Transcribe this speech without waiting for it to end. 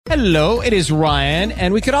Hello, it is Ryan,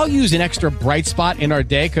 and we could all use an extra bright spot in our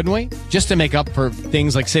day, couldn't we? Just to make up for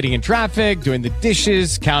things like sitting in traffic, doing the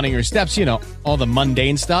dishes, counting your steps, all the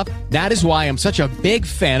mundane stuff. That is why I'm such a big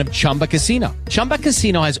fan of Chumba Casino. Chumba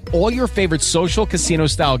Casino has all your favorite social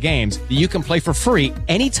casino-style games that you can play for free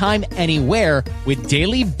anytime, anywhere with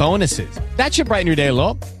daily bonuses. That should brighten your day a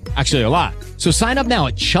little. Actually, a lot. So sign up now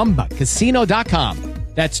at ChumbaCasino.com.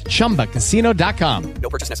 That's ChumbaCasino.com. No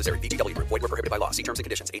purchase necessary. VGW Group. Void where prohibited by law. See terms and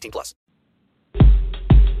conditions. 18 plus.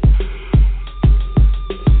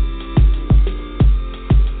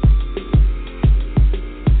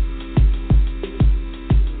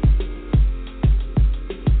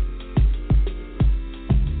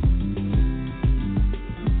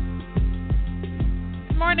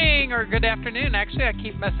 Good morning or good afternoon. Actually, I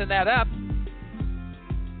keep messing that up.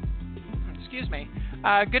 Excuse me.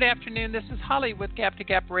 Good afternoon. This is Holly with Gap to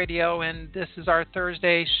Gap Radio, and this is our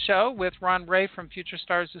Thursday show with Ron Ray from Future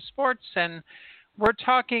Stars of Sports. And we're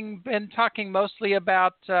been talking mostly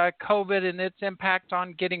about COVID and its impact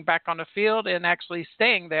on getting back on the field and actually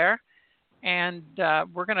staying there. And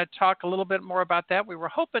we're going to talk a little bit more about that. We were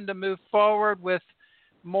hoping to move forward with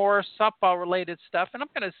more softball-related stuff. And I'm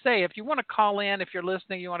going to say, if you want to call in, if you're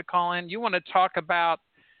listening, you want to call in, you want to talk about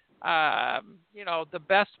the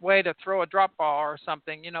best way to throw a drop ball or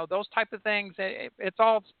something, those type of things. It's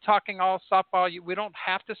all talking all softball. We don't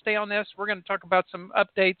have to stay on this. We're going to talk about some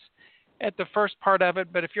updates at the first part of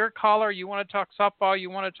it. But if you're a caller, you want to talk softball,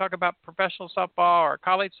 you want to talk about professional softball or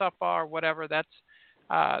college softball or whatever,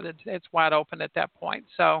 it's wide open at that point.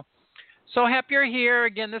 So happy you're here.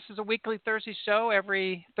 Again, this is a weekly Thursday show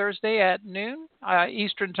every Thursday at noon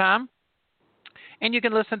Eastern time. And you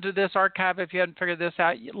can listen to this archive if you hadn't figured this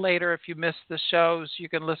out later. If you missed the shows, you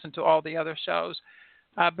can listen to all the other shows.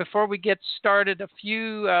 Before we get started, a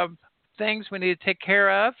few things we need to take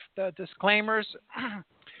care of. The disclaimers.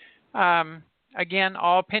 Again,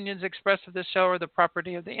 all opinions expressed of this show are the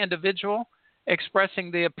property of the individual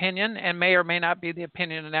expressing the opinion and may or may not be the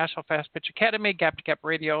opinion of National Fast Pitch Academy, Gap to Gap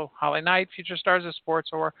Radio, Holly Knight, Future Stars of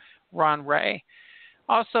Sports, or Ron Ray.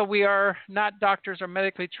 Also, we are not doctors or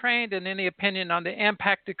medically trained in any opinion on the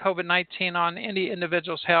impact of COVID-19 on any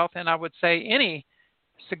individual's health, and I would say any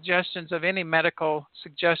suggestions of any medical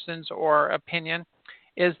suggestions or opinion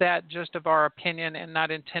is that just of our opinion and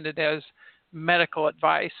not intended as medical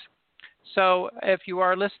advice. So if you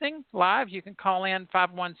are listening live, you can call in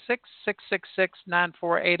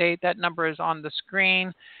 516-666-9488. That number is on the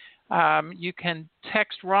screen. You can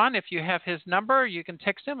text Ron if you have his number. You can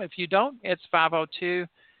text him. If you don't, it's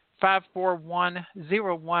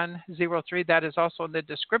 502-541-0103. That is also in the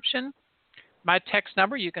description. My text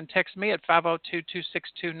number, you can text me at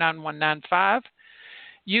 502-262-9195.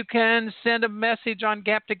 You can send a message on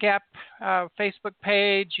Gap to Gap Facebook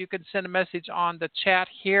page. You can send a message on the chat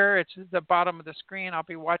here. It's at the bottom of the screen. I'll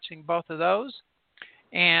be watching both of those.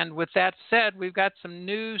 And with that said, we've got some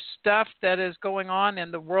new stuff that is going on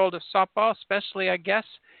in the world of softball, especially, I guess,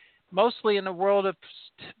 mostly in the world of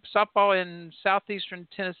softball in southeastern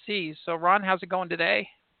Tennessee. So, Ron, how's it going today?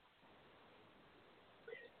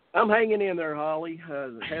 I'm hanging in there, Holly.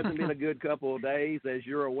 It hasn't been a good couple of days, as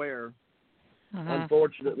you're aware. Mm-hmm.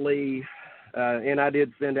 Unfortunately, and I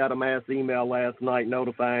did send out a mass email last night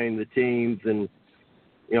notifying the teams, and,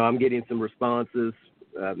 I'm getting some responses.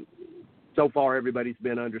 So far, everybody's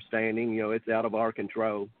been understanding. It's out of our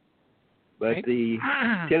control. But right. The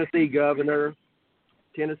Tennessee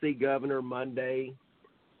governor Monday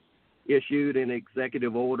issued an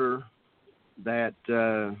executive order that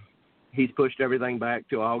he's pushed everything back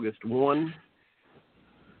to August 1.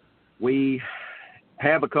 We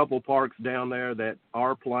have a couple parks down there that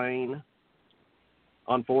are playing.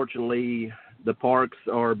 Unfortunately, the parks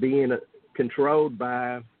are being controlled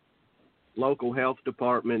by local health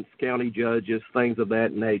departments, county judges, things of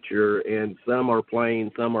that nature, and some are playing,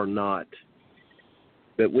 some are not.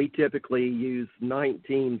 But we typically use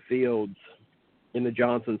 19 fields in the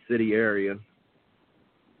Johnson City area,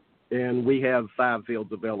 and we have 5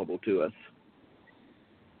 fields available to us.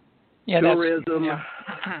 Yeah, tourism,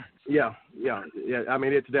 yeah. I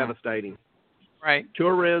mean, it's devastating. Right.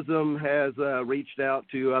 Tourism has reached out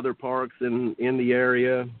to other parks in the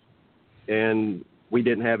area, and we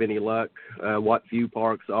didn't have any luck. What few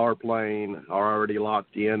parks are playing are already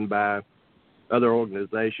locked in by other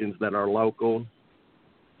organizations that are local.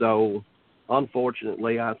 So,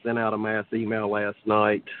 unfortunately, I sent out a mass email last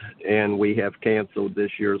night, and we have canceled this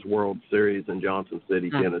year's World Series in Johnson City,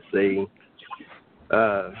 Tennessee.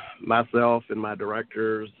 Myself and my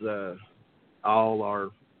directors all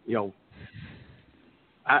are,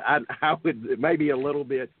 I would maybe a little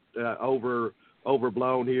bit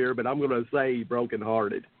overblown here, but I'm going to say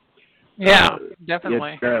brokenhearted. Yeah,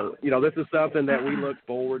 definitely. This is something that we look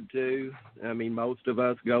forward to. I mean, most of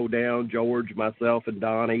us go down, George, myself, and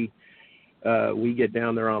Donnie. We get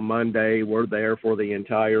down there on Monday. We're there for the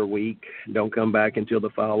entire week. Don't come back until the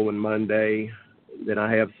following Monday. Then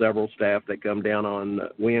I have several staff that come down on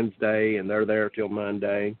Wednesday, and they're there till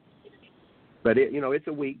Monday. But it's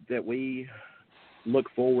a week that we look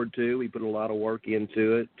forward to. We put a lot of work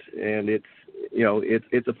into it, and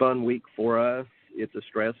it's a fun week for us. It's a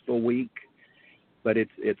stressful week, but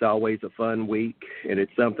it's always a fun week, and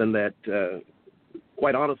it's something that,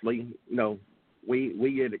 quite honestly,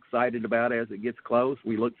 we get excited about as it gets close.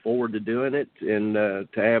 We look forward to doing it, and to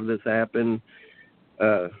have this happen,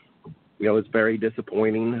 it's very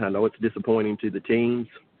disappointing. I know it's disappointing to the teams,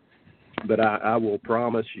 but I will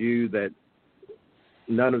promise you that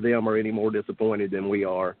none of them are any more disappointed than we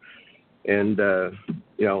are. And,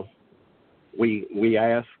 we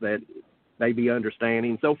ask that they be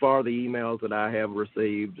understanding. So far, the emails that I have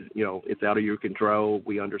received, it's out of your control.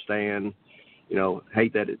 We understand,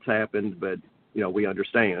 hate that it's happened, but, we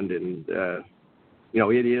understand. And,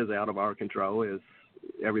 it is out of our control, as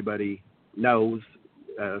everybody knows.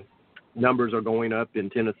 Numbers are going up in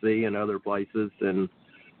Tennessee and other places, and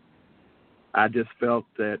I just felt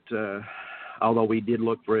that although we did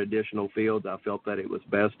look for additional fields, I felt that it was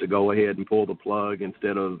best to go ahead and pull the plug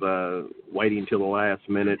instead of waiting till the last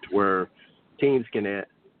minute, where teams can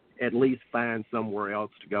at least find somewhere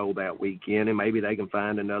else to go that weekend, and maybe they can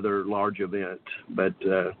find another large event. But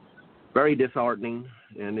very disheartening,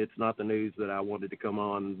 and it's not the news that I wanted to come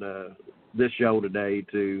on this show today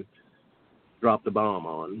to drop the bomb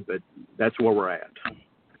on, but that's where we're at.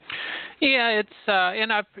 Yeah, it's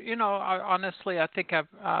and honestly, I think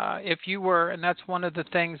if you were, and that's one of the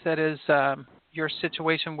things that is your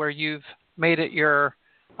situation where you've made it your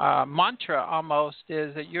mantra almost,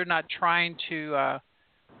 is that you're not trying to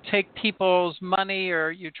take people's money,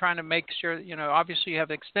 or you're trying to make sure, obviously you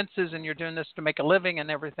have expenses and you're doing this to make a living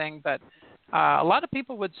and everything, but a lot of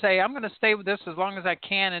people would say, I'm going to stay with this as long as I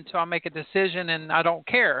can until I make a decision, and I don't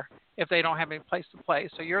care if they don't have any place to play.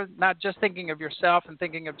 So you're not just thinking of yourself and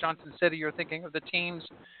thinking of Johnson City, you're thinking of the teams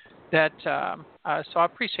that, so I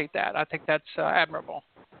appreciate that. I think that's admirable.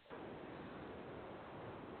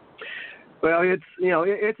 Well,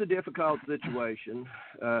 it's a difficult situation.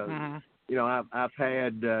 I've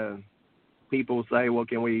had people say, well,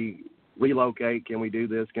 can we relocate? Can we do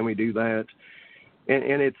this? Can we do that?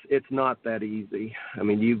 And it's not that easy. I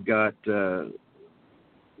mean, you've got to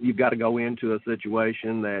go into a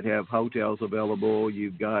situation that have hotels available.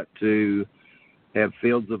 You've got to have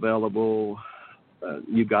fields available.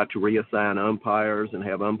 You've got to reassign umpires and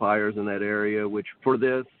have umpires in that area, which for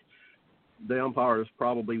this, the umpires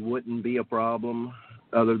probably wouldn't be a problem,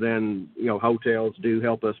 other than, hotels do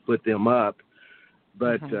help us put them up.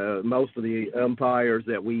 But most of the umpires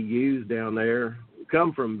that we use down there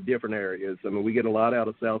come from different areas. I mean, we get a lot out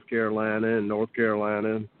of South Carolina and North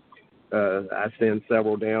Carolina. I send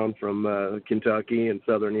several down from Kentucky and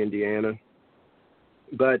southern Indiana.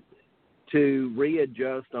 But to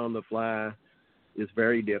readjust on the fly is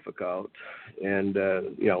very difficult. And,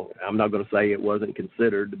 I'm not going to say it wasn't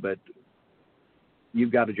considered, but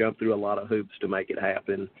you've got to jump through a lot of hoops to make it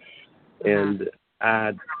happen. And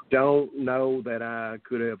I don't know that I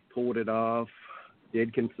could have pulled it off,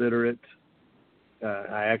 did consider it.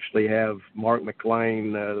 I actually have Mark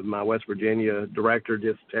McLean, my West Virginia director,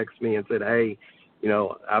 just text me and said, "Hey,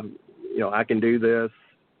 I can do this,"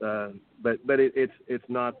 but it's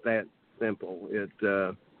not that simple. It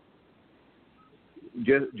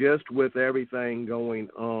just with everything going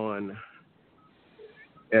on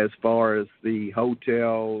as far as the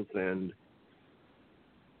hotels and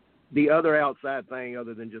the other outside thing,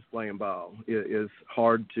 other than just playing ball, is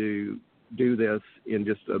hard to do this in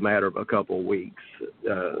just a matter of a couple of weeks.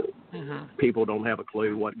 People don't have a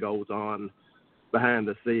clue what goes on behind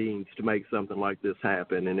the scenes to make something like this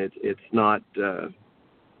happen, and it's not.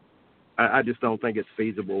 I just don't think it's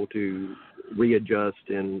feasible to readjust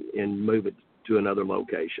and move it to another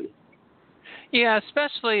location. Yeah,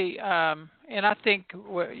 especially, and I think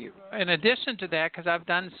in addition to that, because I've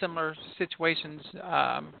done similar situations,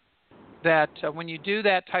 that when you do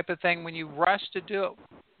that type of thing, when you rush to do it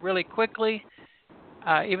really quickly,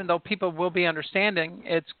 even though people will be understanding,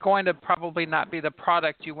 it's going to probably not be the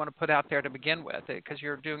product you want to put out there to begin with, because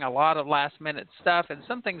you're doing a lot of last-minute stuff, and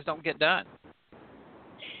some things don't get done.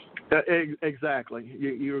 Exactly.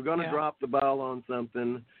 You're going to drop the ball on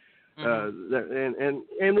something, and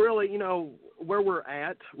really, where we're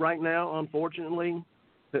at right now, unfortunately,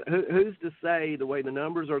 who's to say the way the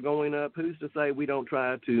numbers are going up, who's to say we don't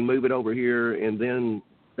try to move it over here and then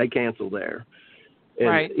they cancel there? And,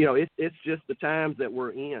 right. It's just the times that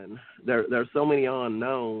we're in. There's so many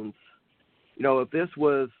unknowns. If this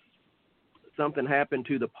was something happened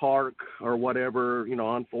to the park or whatever,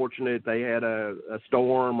 unfortunate, they had a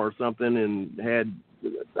storm or something and had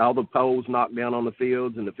all the poles knocked down on the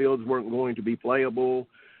fields and the fields weren't going to be playable,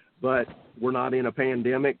 but we're not in a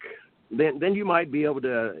pandemic, then you might be able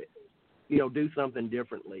to, do something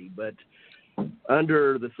differently. But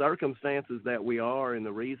under the circumstances that we are and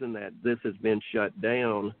the reason that this has been shut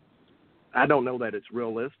down, I don't know that it's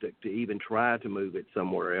realistic to even try to move it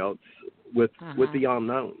somewhere else with the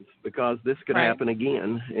unknowns, because this could happen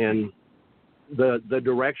again. And the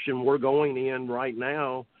direction we're going in right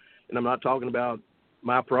now, and I'm not talking about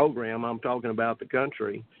my program, I'm talking about the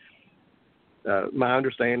country. My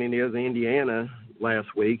understanding is Indiana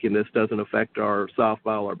last week, and this doesn't affect our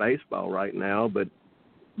softball or baseball right now, but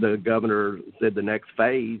the governor said the next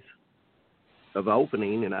phase of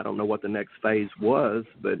opening, and I don't know what the next phase was,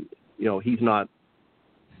 but he's not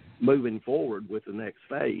moving forward with the next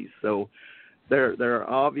phase. So there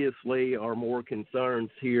obviously are more concerns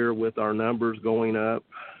here with our numbers going up,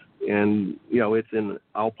 and it's in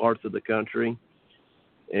all parts of the country,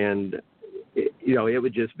 and it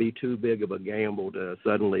would just be too big of a gamble to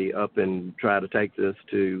suddenly up and try to take this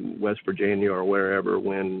to West Virginia or wherever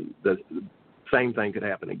when the same thing could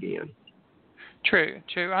happen again. True.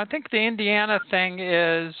 I think the Indiana thing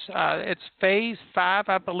is it's phase 5,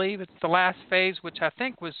 I believe. It's the last phase, which I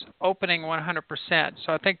think was opening 100%.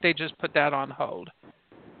 So I think they just put that on hold.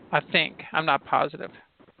 I think. I'm not positive.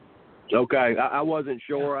 Okay. I wasn't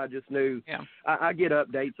sure. I just knew. Yeah. I get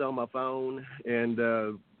updates on my phone,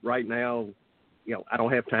 and right now, I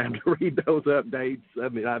don't have time to read those updates. I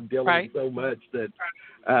mean, I'm dealing with so much that,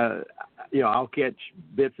 I'll catch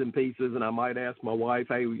bits and pieces, and I might ask my wife,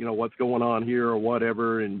 hey, what's going on here or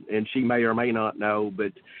whatever, and she may or may not know,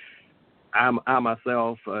 but I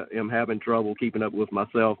myself am having trouble keeping up with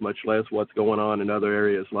myself, much less what's going on in other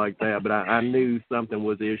areas like that. But I knew something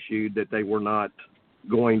was issued, that they were not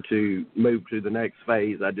going to move to the next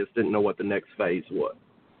phase. I just didn't know what the next phase was.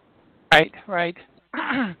 Right.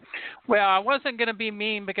 Well, I wasn't going to be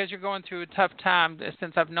mean because you're going through a tough time.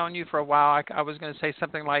 Since I've known you for a while, I was going to say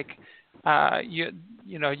something like, you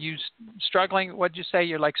struggling. What'd you say?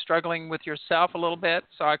 You're like struggling with yourself a little bit.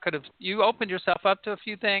 So you opened yourself up to a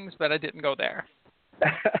few things, but I didn't go there.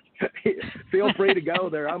 Feel free to go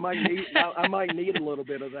there. I might need a little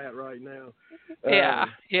bit of that right now. Yeah.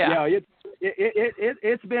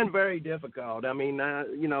 It's been very difficult. I mean, I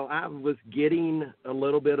was getting a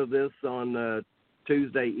little bit of this on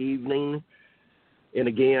Tuesday evening, and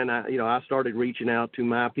again, I started reaching out to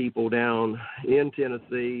my people down in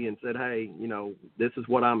Tennessee and said, hey, this is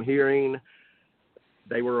what I'm hearing.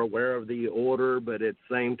 They were aware of the order, but at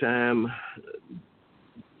the same time,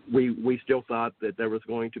 we still thought that there was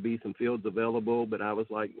going to be some fields available, but I was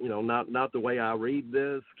like, not the way I read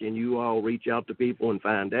this. Can you all reach out to people and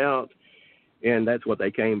find out? And that's what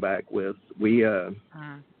they came back with.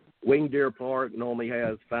 Winged Deer Park normally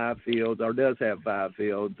has 5 fields, or does have 5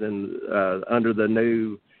 fields, and under the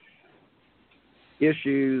new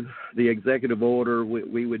issue, the executive order,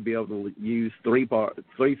 we would be able to use 3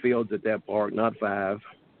 fields at that park, not 5.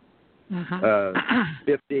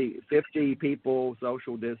 50 people,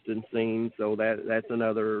 social distancing, so that's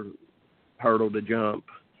another hurdle to jump.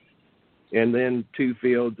 And then 2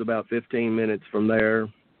 fields about 15 minutes from there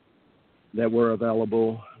that were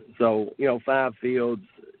available. So, 5 fields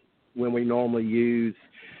when we normally use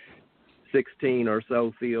 16 or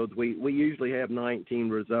so fields. We usually have 19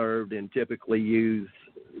 reserved and typically use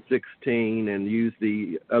 16 and use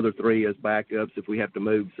the other 3 as backups if we have to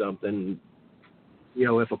move something.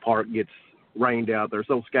 If a park gets rained out, they're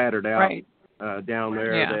so scattered out down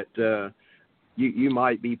there that you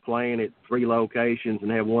might be playing at 3 locations and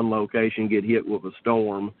have one location get hit with a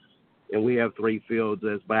storm. And we have 3 fields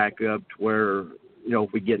as backup to where,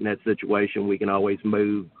 if we get in that situation, we can always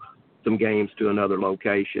move some games to another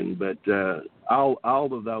location. But all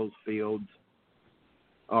of those fields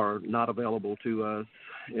are not available to us.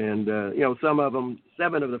 And, some of them,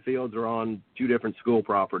 7 of the fields are on 2 different school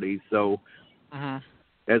properties. So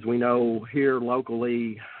as we know here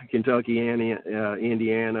locally, Kentucky and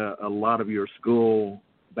Indiana, a lot of your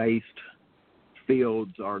school-based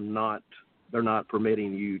fields they're not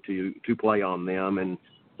permitting you to play on them. And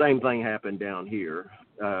same thing happened down here.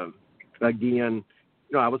 Again,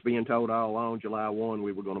 I was being told all along July 1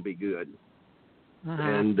 we were going to be good.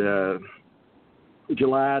 And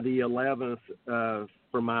July the 11th,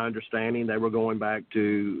 from my understanding, they were going back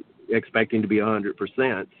to expecting to be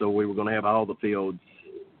 100%. So we were going to have all the fields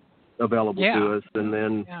available to us. And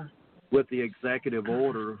then with the executive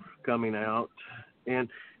order coming out, and,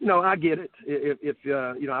 I get it. If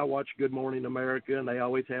I watch Good Morning America, and they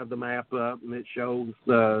always have the map up, and it shows,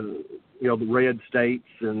 the red states.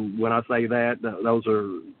 And when I say that, those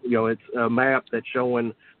are, it's a map that's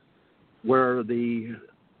showing where the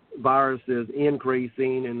virus is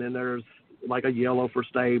increasing, and then there's like a yellow for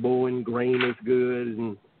stable, and green is good.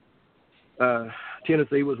 And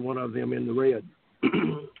Tennessee was one of them in the red.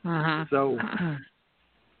 So,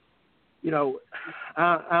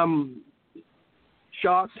 I'm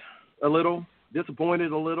shocked a little,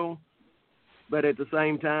 disappointed a little, but at the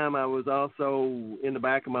same time, I was also in the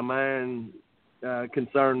back of my mind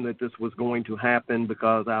concerned that this was going to happen,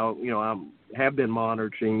 because I have been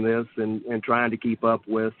monitoring this and trying to keep up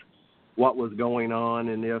with what was going on,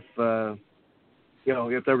 and if there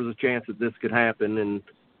was a chance that this could happen, and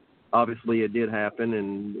obviously it did happen,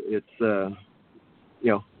 and it's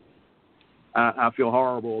I feel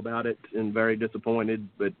horrible about it and very disappointed,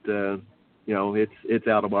 but it's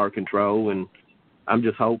out of our control, and I'm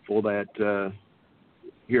just hopeful that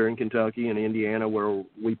here in Kentucky and Indiana, where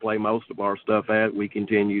we play most of our stuff at, we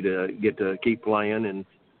continue to get to keep playing. And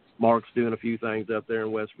Mark's doing a few things up there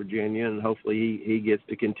in West Virginia, and hopefully he gets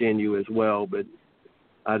to continue as well. But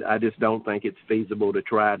I just don't think it's feasible to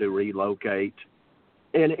try to relocate.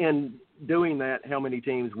 And doing that, how many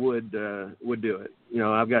teams would do it?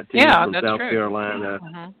 I've got teams from South Carolina,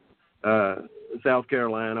 South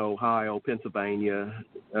Carolina, Ohio, Pennsylvania.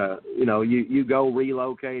 You go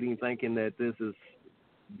relocating thinking that this is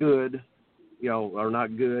good, or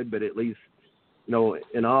not good, but at least,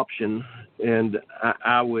 an option. And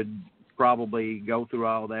I would probably go through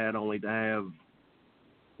all that only to have,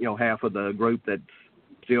 half of the group that's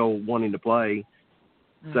still wanting to play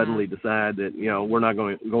suddenly decide that, we're not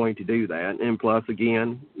going to do that. And plus,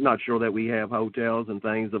 again, not sure that we have hotels and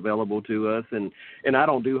things available to us. And I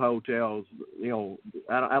don't do hotels, I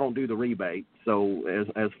don't do the rebate. So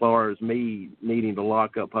as far as me needing to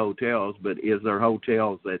lock up hotels, but is there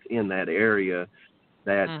hotels that's in that area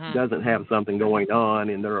that doesn't have something going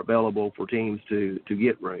on and they're available for teams to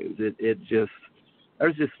get rooms? There's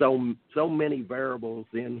just so many variables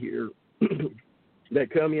in here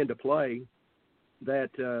that come into play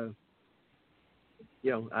that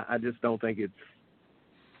I just don't think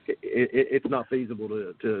it's not feasible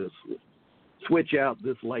to switch out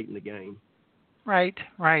this late in the game. Right.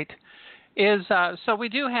 So we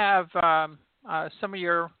do have some of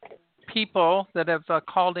your people that have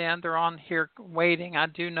called in. They're on here waiting. I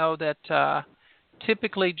do know that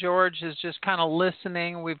typically George is just kind of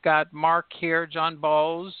listening. We've got Mark here, John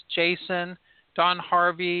Bowles, Jason, Don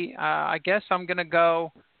Harvey. I guess I'm going to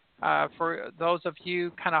go. For those of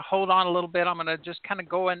you, kind of hold on a little bit. I'm going to just kind of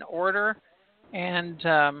go in order and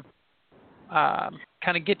kind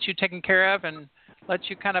of get you taken care of and let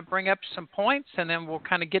you kind of bring up some points, and then we'll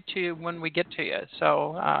kind of get to you when we get to you.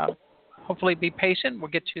 So hopefully be patient.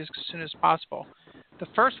 We'll get to you as soon as possible. The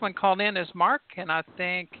first one called in is Mark, and I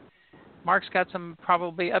think Mark's got some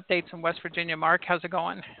probably updates in West Virginia. Mark, how's it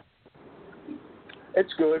going?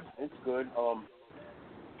 It's good.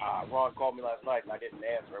 Ron called me last night, and I didn't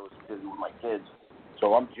answer. I was busy with my kids.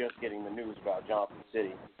 So I'm just getting the news about Johnson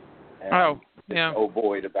City. And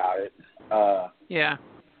void about it. Yeah.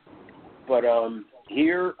 But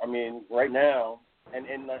here, right now,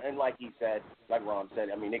 and like he said, like Ron said,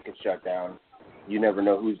 it could shut down. You never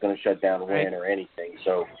know who's going to shut down when or anything.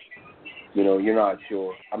 So, you're not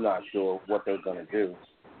sure. I'm not sure what they're going to do.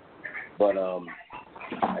 But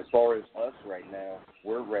as far as us right now,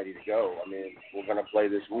 we're ready to go. We're going to play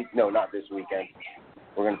this week. No, not this weekend.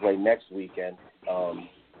 We're going to play next weekend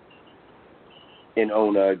in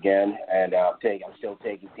Ona again, and I'm still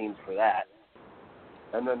taking teams for that.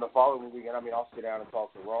 And then the following weekend, I'll sit down and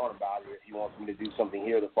talk to Ron about it if he wants me to do something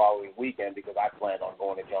here the following weekend, because I plan on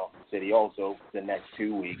going to Johnson City also the next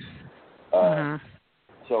 2 weeks.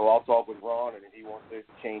 So I'll talk with Ron, and if he wants to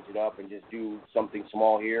change it up and just do something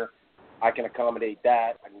small here, I can accommodate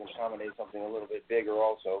that. I can accommodate something a little bit bigger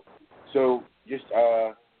also. So just,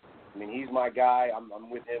 he's my guy. I'm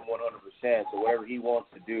with him 100%. So whatever he wants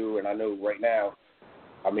to do, and I know right now,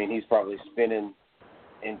 he's probably spinning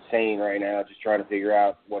insane right now, just trying to figure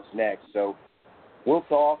out what's next. So we'll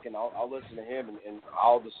talk, and I'll listen to him, and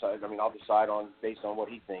I'll decide. I'll decide on based on what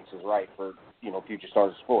he thinks is right for Future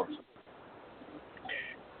Stars of Sports.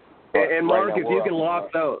 And Mark, right now, if you can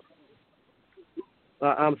lock those.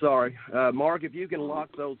 I'm sorry, Mark. If you can lock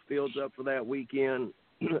those fields up for that weekend,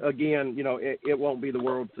 again, it won't be the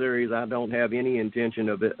World Series. I don't have any intention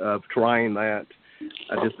of trying that.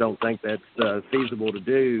 I just don't think that's feasible to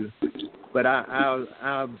do. But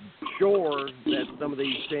I'm sure that some of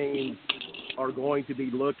these teams are going to be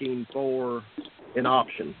looking for an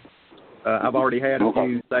option. I've already had a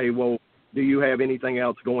few say, well, do you have anything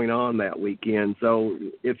else going on that weekend? So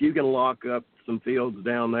if you can lock up some fields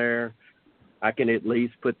down there, I can at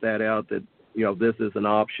least put that out that, this is an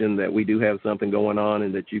option, that we do have something going on,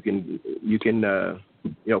 and that you can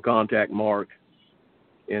contact Mark,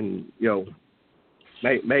 and,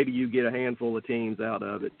 maybe you get a handful of teams out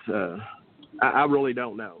of it. I really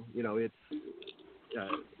don't know. It's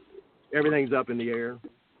everything's up in the air,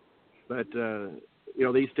 but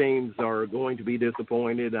these teams are going to be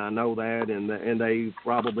disappointed. I know that, and they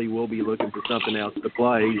probably will be looking for something else to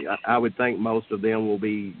play. I would think most of them will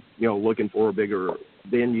be, looking for a bigger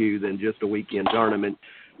venue than just a weekend tournament.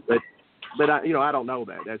 But I don't know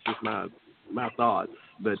that. That's just my thoughts.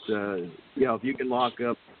 But if you can lock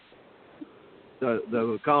up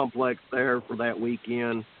the complex there for that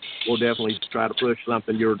weekend, we'll definitely try to push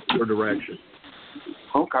something your direction.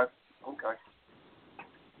 Okay.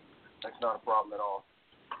 That's not a problem at all.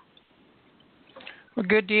 Well,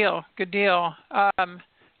 good deal.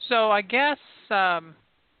 So I guess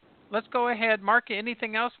let's go ahead. Mark,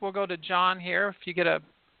 anything else? We'll go to John here. If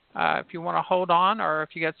you want to hold on, or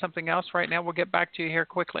if you got something else right now, we'll get back to you here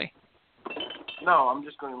quickly. No, I'm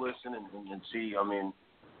just going to listen and see.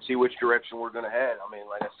 See which direction we're going to head.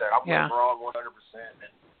 Like I said, I'm with Ron 100%.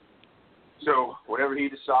 And so whatever he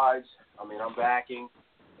decides, I'm backing,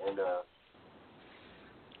 and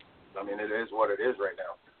it is what it is right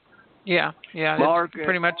now. Yeah, Mark,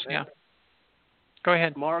 pretty much, yeah. Go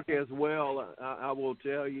ahead. Mark, as well, I will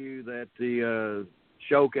tell you that the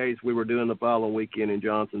showcase we were doing the following weekend in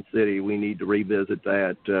Johnson City, we need to revisit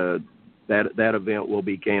that. That event will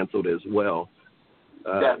be canceled as well.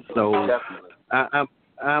 Definitely.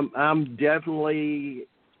 I'm definitely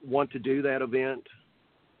want to do that event,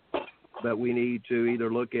 but we need to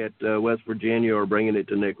either look at West Virginia or bringing it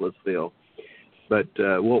to Nicholasville. But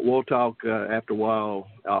we'll talk after a while.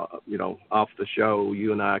 Off the show,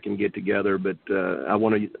 you and I can get together. But I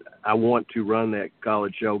want to run that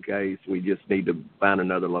college showcase. We just need to find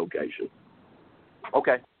another location.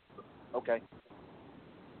 Okay.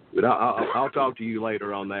 But I'll talk to you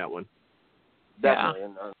later on that one. Definitely.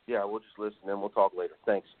 And we'll just listen and we'll talk later.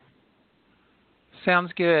 Thanks.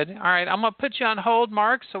 Sounds good. All right, I'm going to put you on hold,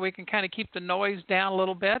 Mark, so we can kind of keep the noise down a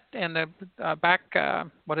little bit and the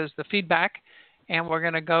the feedback. And we're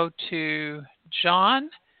going to go to John.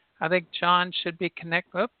 I think John should be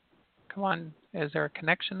connected. Come on. Is there a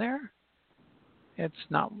connection there? It's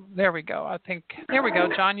not. There we go. There we go.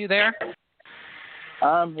 John, you there?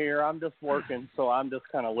 I'm here. I'm just working, so I'm just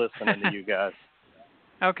kind of listening to you guys.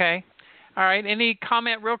 Okay. All right. Any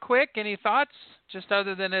comment real quick? Any thoughts? Just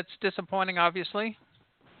other than it's disappointing, obviously.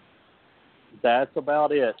 That's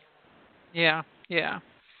about it. Yeah.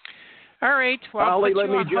 All right. Well, Ollie, let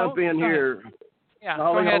me jump in here. Yeah,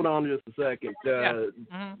 Ollie, hold on just a second.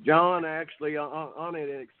 Mm-hmm. John, actually, on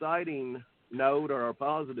an exciting note or a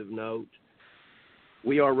positive note,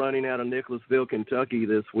 we are running out of Nicholasville, Kentucky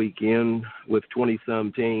this weekend with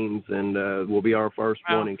 20-some teams, and will be our first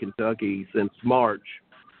one in Kentucky since March.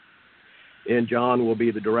 And John will be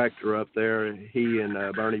the director up there. He and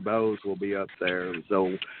Bernie Bowes will be up there.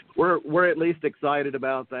 So we're at least excited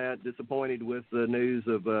about that. Disappointed with the news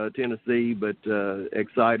of Tennessee, but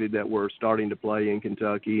excited that we're starting to play in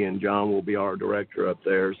Kentucky, and John will be our director up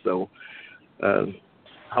there. So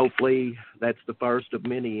hopefully that's the first of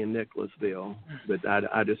many in Nicholasville. But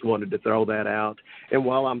I just wanted to throw that out. And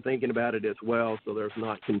while I'm thinking about it as well, so there's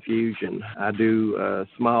not confusion, I do a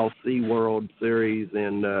small SeaWorld series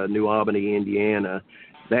in New Albany, Indiana.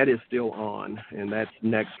 That is still on, and that's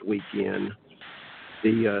next weekend,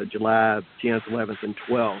 the July 10th, 11th, and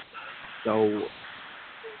 12th. So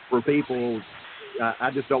for people,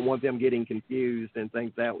 I just don't want them getting confused and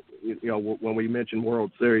think that, when we mention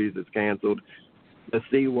World Series is canceled, the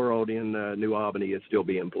SeaWorld in New Albany is still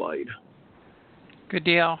being played. Good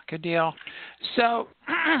deal. So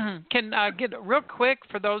can get real quick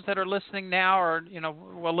for those that are listening now, or,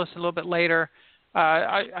 we'll listen a little bit later.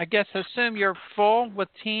 I guess assume you're full with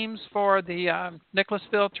teams for the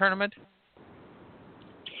Nicholasville tournament?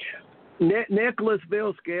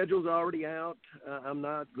 Nicholasville schedule's already out. I'm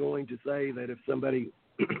not going to say that if somebody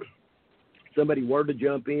were to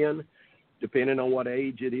jump in, depending on what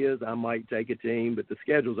age it is, I might take a team, but the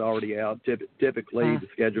schedule's already out. Typically, the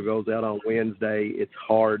schedule goes out on Wednesday. It's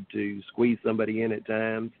hard to squeeze somebody in at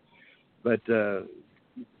times. But, as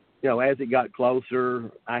it got closer,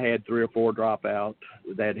 I had 3 or 4 drop out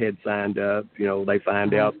that had signed up. They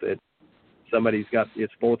find out that somebody's got,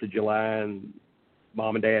 it's 4th of July and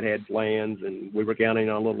mom and dad had plans and we were counting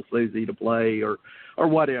on little Susie to play or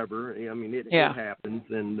whatever. I mean, it happens,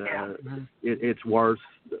 and it's worse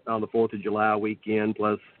on the 4th of July weekend.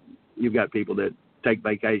 Plus, you've got people that take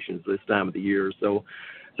vacations this time of the year. So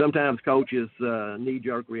sometimes coaches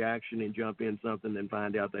knee-jerk reaction and jump in something and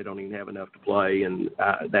find out they don't even have enough to play, and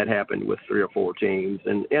that happened with 3 or 4 teams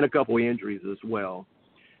and a couple of injuries as well.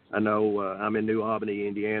 I know I'm in New Albany,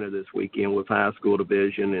 Indiana this weekend with high school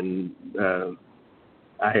division, and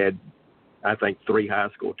I had, I think, 3 high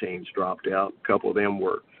school teams dropped out. A couple of them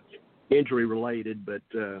were injury-related, but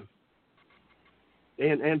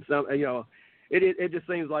and some, you know, it just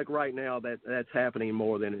seems like right now that's happening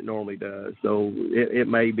more than it normally does. So it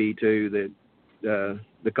may be, too, that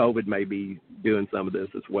the COVID may be doing some of this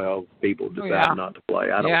as well. People decide not to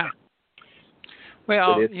play. I don't know.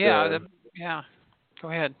 Well, Go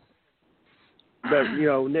ahead. But, you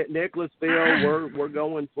know, Nicholasville, we're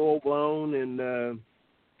going full-blown, and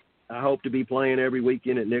I hope to be playing every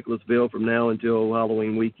weekend at Nicholasville from now until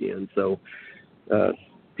Halloween weekend. So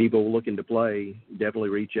people looking to play, definitely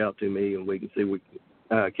reach out to me, and we can see we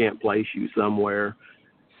can't place you somewhere.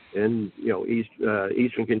 And, you know,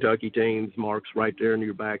 Eastern Kentucky teams, Mark's right there in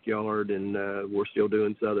your backyard, and we're still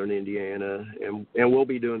doing Southern Indiana. And we'll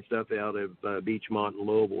be doing stuff out of Beachmont and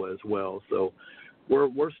Louisville as well. So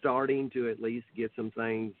we're starting to at least get some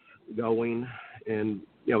things going. And,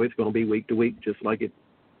 you know, it's going to be week to week just like it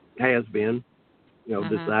has been, you know,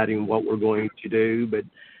 deciding what we're going to do. But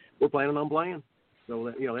we're planning on playing. So,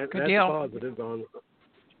 that, you know, that's a positive on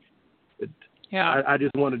it. Yeah. I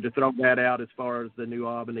just wanted to throw that out as far as the New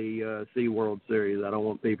Albany SeaWorld Series. I don't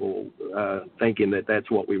want people thinking that that's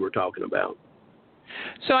what we were talking about.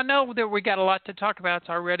 So I know that we got a lot to talk about. It's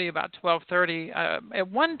already about 12:30. At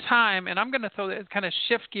one time, and I'm going to kind of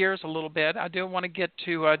shift gears a little bit. I do want to get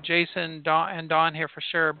to Jason and Dawn here for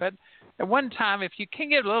sure. But at one time, if you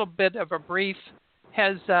can get a little bit of a brief,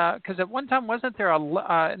 because at one time wasn't there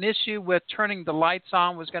an issue with turning the lights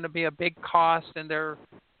on was going to be a big cost, and there's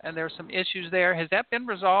some issues there. Has that been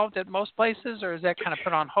resolved at most places, or is that kind of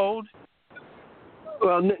put on hold?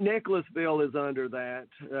 Well, Nicholasville is under that.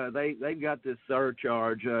 They've got this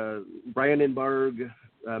surcharge. Brandenburg,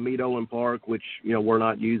 Meade-Olin Park, which, you know, we're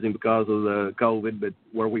not using because of the COVID, but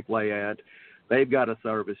where we play at, they've got a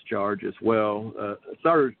service charge as well.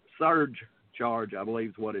 Surge charge, I believe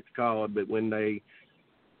is what it's called, but when they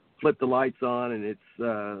flip the lights on and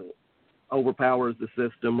it's overpowers the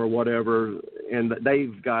system or whatever, and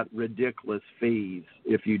they've got ridiculous fees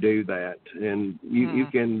if you do that. And you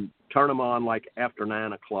can turn them on like after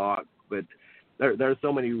 9 o'clock, but there's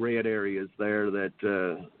so many red areas there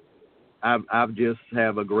that I've just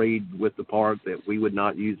have agreed with the park that we would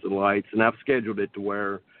not use the lights, and I've scheduled it to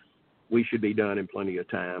where we should be done in plenty of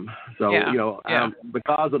time. So, you know,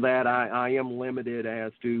 because of that, I am limited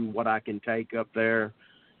as to what I can take up there,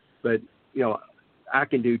 but, you know, I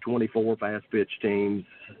can do 24 fast pitch teams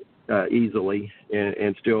easily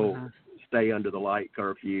and still stay under the light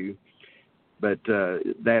curfew. But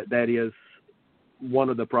that is one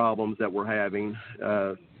of the problems that we're having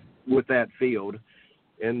with that field.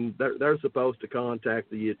 And they're supposed to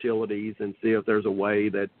contact the utilities and see if there's a way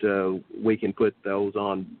that we can put those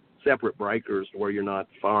on separate breakers where you're not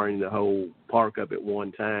firing the whole park up at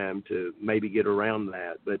one time to maybe get around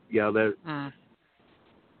that. But,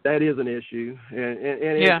 that is an issue, and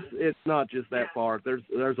it's not just that park.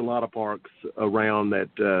 There's a lot of parks around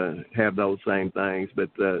that have those same things, but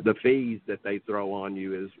the fees that they throw on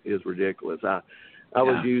you is ridiculous. I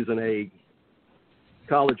was using a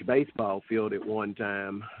college baseball field at one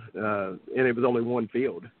time, and it was only one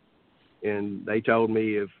field, and they told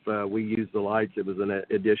me if we used the lights, it was an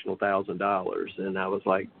additional $1,000, and I was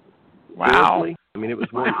like, wow. Seriously? I mean, it was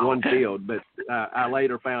one field, but I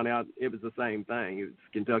later found out it was the same thing. It was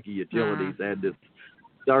Kentucky Utilities had this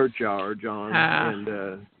surcharge on,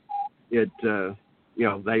 and you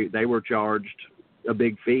know, they were charged a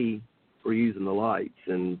big fee for using the lights,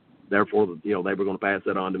 and therefore, you know, they were going to pass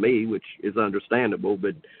that on to me, which is understandable.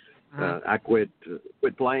 But I quit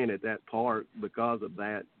playing at that park because of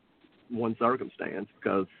that one circumstance,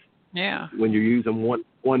 because when you're using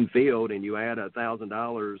one field and you add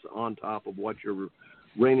 $1,000 on top of what you're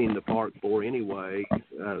renting the park for anyway,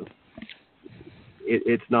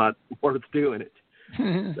 it's not worth doing it.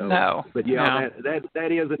 So, no. But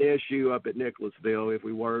that is an issue up at Nicholasville. If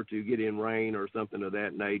we were to get in rain or something of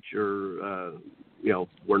that nature, you know,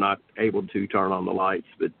 we're not able to turn on the lights.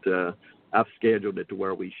 But I've scheduled it to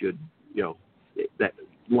where we should, you know, that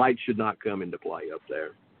lights should not come into play up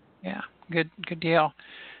there. Yeah, good deal.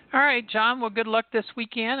 All right, John. Well, good luck this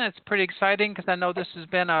weekend. It's pretty exciting because I know this has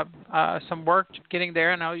been some work getting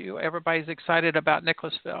there. I know everybody's excited about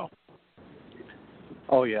Nicholasville.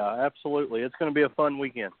 Oh, yeah, absolutely. It's going to be a fun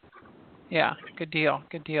weekend. Yeah, good deal.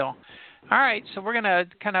 Good deal. All right, so we're going to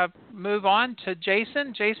kind of move on to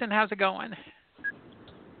Jason. Jason, how's it going?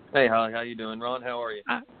 Hey, Holly, how you doing? Ron, how are you?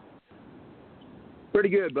 Pretty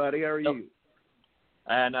good, buddy. How are you?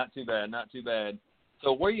 Not too bad, not too bad.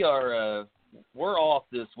 So we are we're off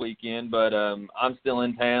this weekend, but I'm still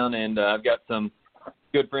in town, and I've got some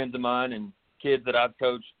good friends of mine and kids that I've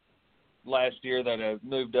coached last year that have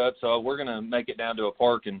moved up. So we're going to make it down to a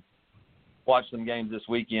park and watch some games this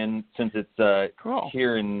weekend since it's cool.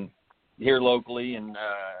 here locally, and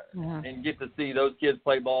and get to see those kids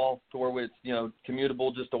play ball to where it's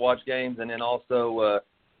commutable just to watch games, and then also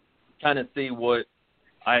kind of see what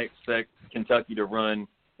I expect Kentucky to run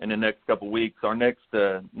in the next couple of weeks. Our next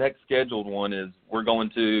scheduled one is we're going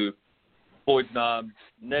to Floyd's Knobs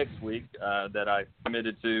next week that I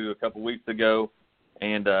committed to a couple of weeks ago,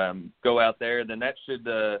 and go out there. Then that should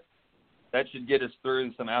get us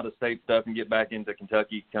through some out-of-state stuff and get back into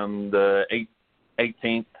Kentucky come the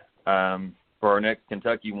 18th for our next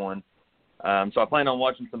Kentucky one. So I plan on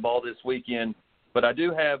watching some ball this weekend. But I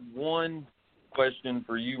do have one question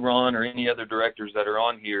for you, Ron, or any other directors that are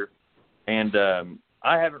on here. And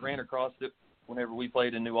I haven't ran across it whenever we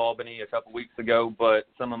played in New Albany a couple weeks ago, but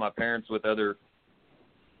some of my parents with other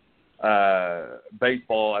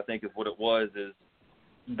baseball, I think is what it was, is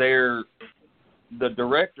the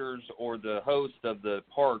directors or the host of the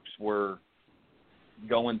parks were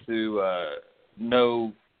going to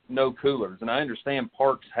no coolers. And I understand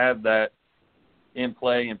parks have that in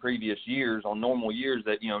play in previous years, on normal years,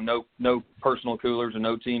 that no personal coolers and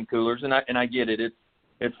no team coolers, and I get it.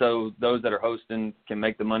 It's so those that are hosting can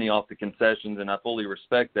make the money off the concessions, and I fully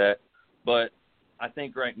respect that. But I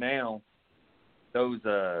think right now those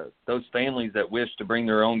families that wish to bring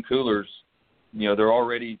their own coolers,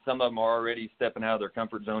 some of them are already stepping out of their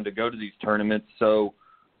comfort zone to go to these tournaments. So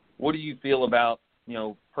what do you feel about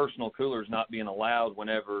personal coolers not being allowed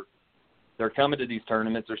whenever they're coming to these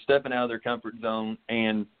tournaments? They're stepping out of their comfort zone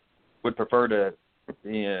and would prefer to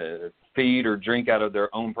feed or drink out of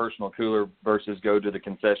their own personal cooler versus go to the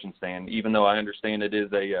concession stand, even though I understand it is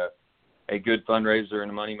a good fundraiser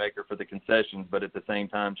and a moneymaker for the concessions, but at the same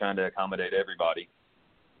time trying to accommodate everybody.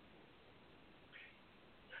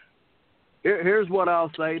 Here's what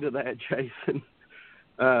I'll say to that, Jason.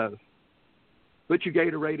 Put your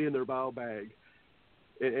Gatorade in their ball bag.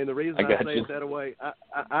 And the reason I say it that way,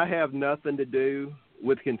 I have nothing to do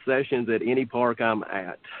with concessions at any park I'm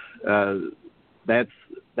at.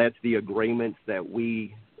 That's the agreements that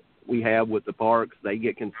we have with the parks. They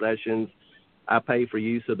get concessions. I pay for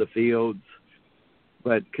use of the fields,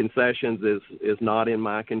 but concessions is not in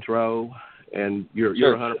my control. And you're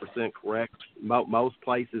 100% correct. Most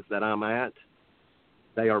places that I'm at,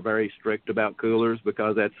 they are very strict about coolers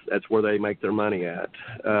because that's where they make their money at.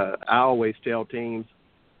 I always tell teams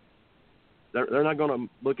they're not going to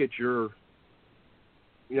look at your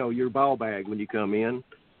ball bag when you come in.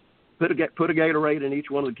 Put a Gatorade in each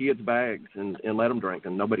one of the kids' bags and let them drink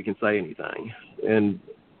them. Nobody can say anything. And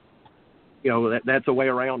that's a way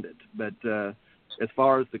around it. But as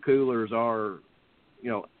far as the coolers are,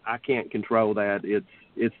 I can't control that.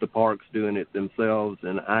 It's the parks doing it themselves,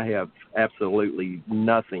 and I have absolutely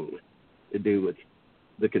nothing to do with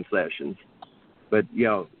the concessions. But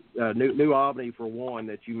New Albany, for one,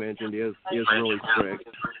 that you mentioned is really strict,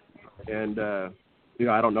 and I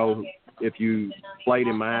don't know if you played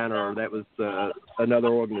in mine or that was another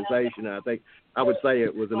organization. I would say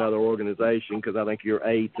it was another organization because I think you're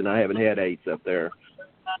 8s, and I haven't had 8s up there.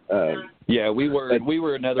 We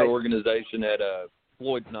were another organization at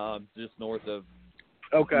Floyd's Knobs, just north of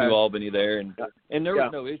New Albany there, and there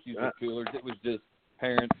was no issues with coolers. It was just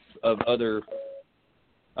parents of other.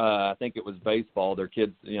 I think it was baseball. Their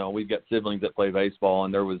kids, we've got siblings that play baseball,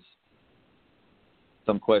 and there was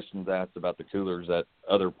some questions asked about the coolers at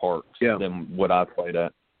other parks than what I played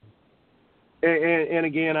at. And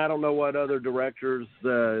again, I don't know what other directors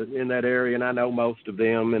in that area, and I know most of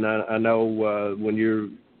them, and I know when you're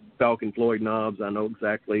talking Floyd Knobs, I know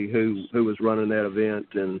exactly who was running that event,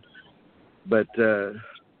 but I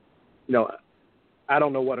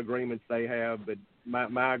don't know what agreements they have, but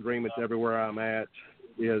my agreements everywhere I'm at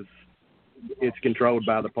is it's controlled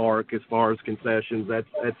by the park. As far as concessions, that's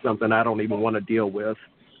something I don't even want to deal with.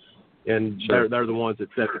 And they're the ones that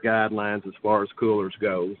set the guidelines as far as coolers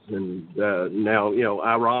goes. And now,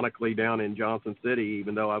 ironically, down in Johnson City,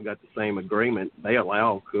 even though I've got the same agreement, they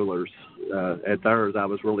allow coolers at theirs. I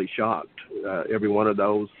was really shocked. Every one of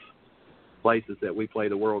those places that we play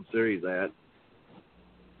the World Series at,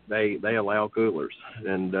 they allow coolers.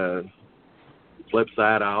 And flip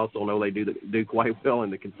side, I also know they do quite well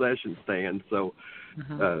in the concession stand. So,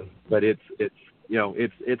 but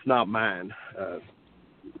it's not mine.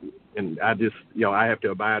 And I just, I have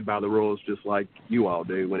to abide by the rules just like you all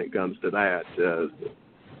do when it comes to that.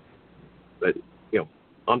 But,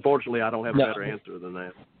 unfortunately, I don't have a better answer than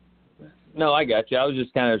that. No, I got you. I was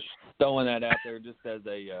just kind of throwing that out there just as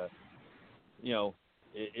a,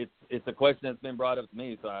 it's a question that's been brought up to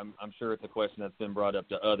me, so I'm sure it's a question that's been brought up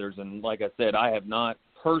to others. And like I said, I have not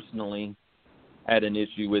personally had an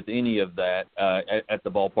issue with any of that at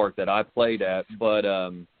the ballpark that I played at, but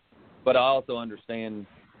I also understand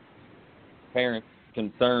parents'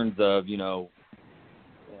 concerns of,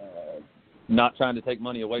 not trying to take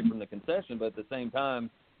money away from the concession, but at the same time,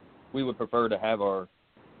 we would prefer to have our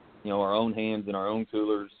own hands and our own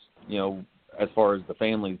coolers, as far as the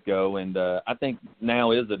families go. And I think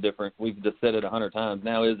now is we've just said it 100 times,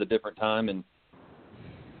 now is a different time, and,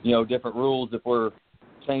 different rules. If we're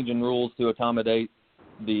changing rules to accommodate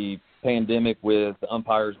the pandemic with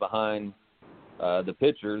umpires behind the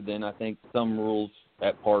pitcher, then I think some rules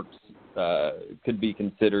at parks could be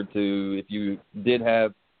considered to, if you did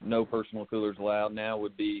have no personal coolers allowed, now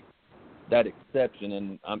would be that exception.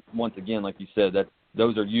 And once again, like you said,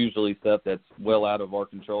 those are usually stuff that's well out of our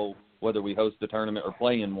control, whether we host a tournament or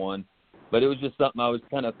play in one. But it was just something I was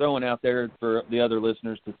kind of throwing out there for the other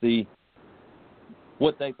listeners to see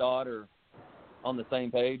what they thought, or on the same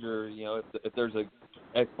page, or, if there's an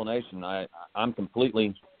explanation. I'm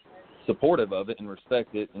completely supportive of it and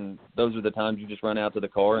respect it, and those are the times you just run out to the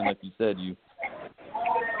car, and like you said, you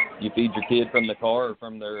feed your kid from the car or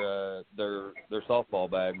from their softball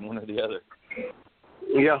bag, one or the other.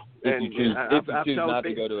 Yeah, if you choose not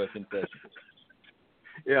to go to a concession.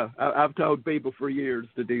 Yeah, I've told people for years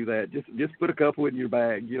to do that. Just put a couple in your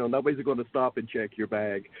bag. Nobody's going to stop and check your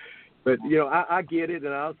bag. But I get it,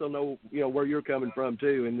 and I also know where you're coming from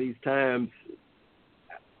too. In these times,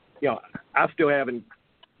 I still haven't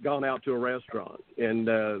gone out to a restaurant, and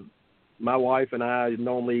my wife and I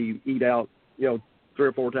normally eat out 3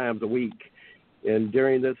 or 4 times a week, and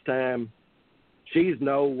during this time, she's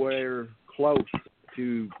nowhere close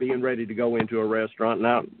to being ready to go into a restaurant.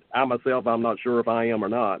 Now, I myself, I'm not sure if I am or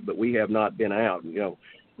not, but we have not been out.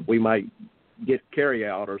 We might get carry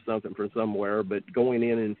out or something from somewhere, but going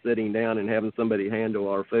in and sitting down and having somebody handle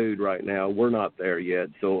our food right now, we're not there yet.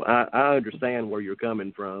 So I understand where you're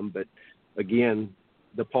coming from, but again,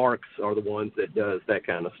 the parks are the ones that does that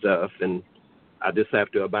kind of stuff, and I just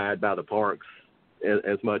have to abide by the parks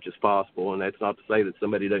as much as possible. And that's not to say that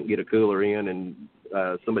somebody doesn't get a cooler in and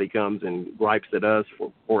somebody comes and gripes at us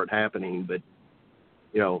for it happening, but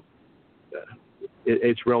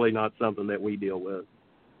it's really not something that we deal with.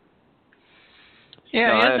 Yeah,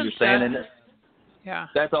 no, I understand. Yeah,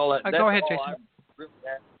 that's all. Go ahead, Jason.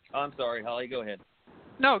 I'm sorry, Holly. Go ahead.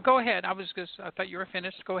 No, go ahead. I thought you were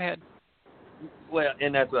finished. Go ahead. Well,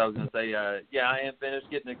 and that's what I was going to say. Yeah, I am finished.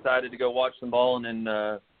 Getting excited to go watch some ball and then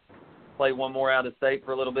play one more out of state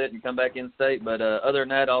for a little bit and come back in state. But other than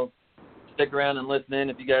that, I'll stick around and listen in.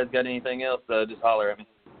 If you guys got anything else, just holler at me.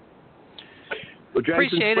 Well, Jason,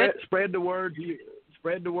 Appreciate it. Spread the word.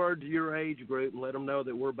 Spread the word to your age group and let them know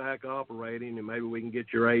that we're back operating, and maybe we can get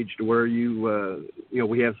your age to where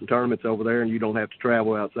we have some tournaments over there and you don't have to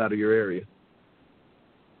travel outside of your area.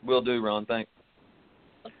 Will do, Ron. Thanks.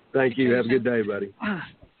 Thank you. Have a good day, buddy.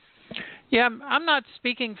 Yeah, I'm not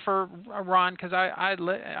speaking for Ron because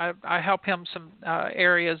I help him some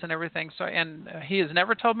areas and everything. So, and he has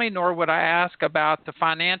never told me, nor would I ask about the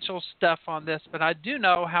financial stuff on this. But I do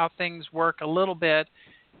know how things work a little bit,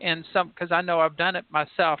 because I know I've done it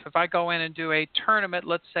myself. If I go in and do a tournament,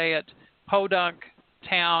 let's say at Podunk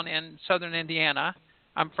Town in southern Indiana,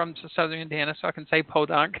 I'm from southern Indiana, so I can say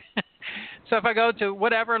Podunk. So if I go to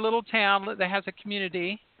whatever little town that has a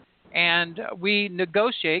community, and we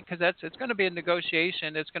negotiate, because it's going to be a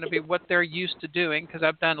negotiation. It's going to be what they're used to doing, because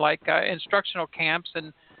I've done like instructional camps,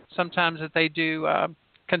 and sometimes if they do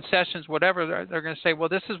concessions, whatever, they're going to say, well,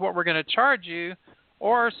 this is what we're going to charge you.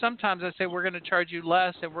 Or sometimes I say we're going to charge you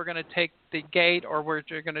less, and we're going to take the gate, or we're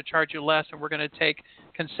going to charge you less, and we're going to take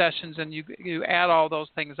concessions, and you add all those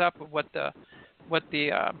things up of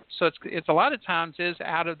so it's a lot of times is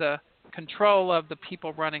out of the control of the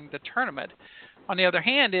people running the tournament. On the other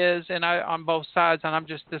hand on both sides, and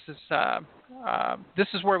this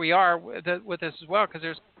is where we are with this as well, because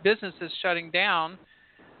there's businesses shutting down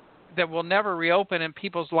that will never reopen, and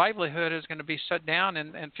people's livelihood is going to be shut down,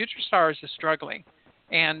 and Future Stars is struggling.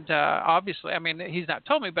 And obviously, I mean, he's not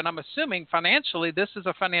told me, but I'm assuming financially this is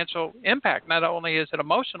a financial impact. Not only is it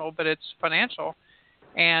emotional, but it's financial.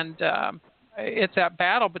 And it's that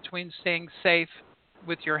battle between staying safe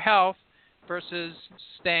with your health versus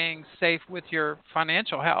staying safe with your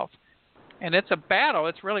financial health. And it's a battle.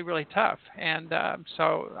 It's really, really tough. And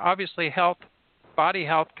so obviously body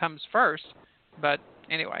health comes first. But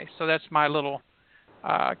anyway, so that's my little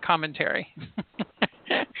commentary.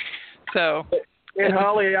 So, and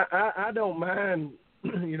Holly, I don't mind,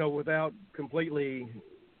 without completely,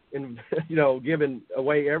 giving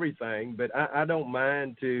away everything, but I don't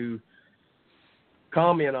mind to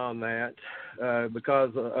comment on that because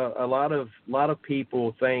a lot of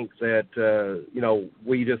people think that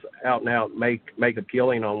we just out and out make a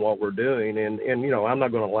killing on what we're doing, and I'm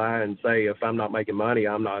not going to lie and say if I'm not making money,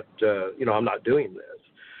 I'm not I'm not doing this.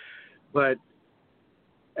 But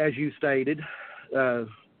as you stated,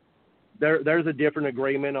 there's a different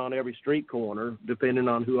agreement on every street corner depending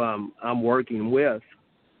on who I'm working with.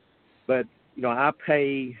 But I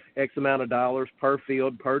pay X amount of dollars per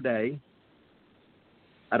field per day.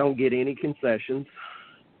 I don't get any concessions.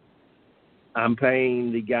 I'm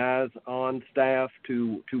paying the guys on staff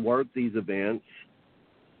to work these events.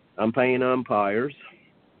 I'm paying umpires.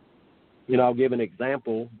 I'll give an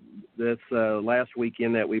example. This last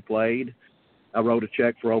weekend that we played, I wrote a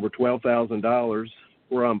check for over $12,000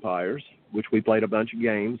 for umpires, which we played a bunch of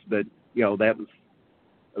games, but that was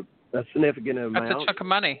a significant amount. That's a chunk of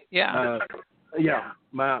money. Yeah.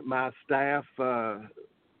 My staff.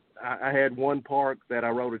 I had one park that I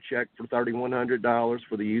wrote a check for $3,100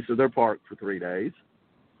 for the use of their park for 3 days.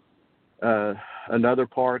 Another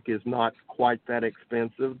park is not quite that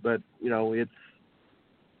expensive, but it's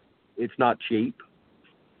not cheap.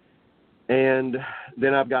 And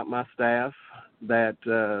then I've got my staff that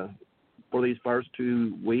for these first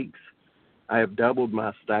 2 weeks, I have doubled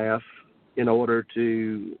my staff in order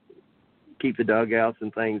to keep the dugouts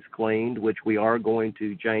and things cleaned, which we are going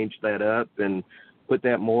to change that up and put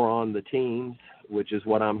that more on the teams, which is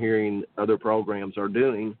what I'm hearing other programs are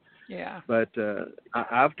doing. Yeah. But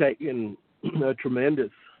I've taken a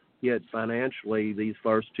tremendous hit financially these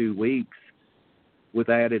first 2 weeks with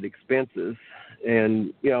added expenses.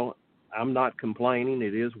 And, I'm not complaining.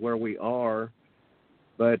 It is where we are.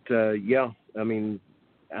 But, I'm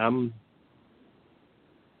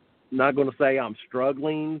not going to say I'm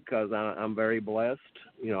struggling because I'm very blessed.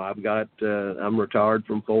 I've got I'm retired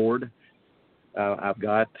from Ford. I've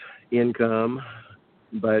got income,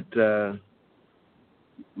 but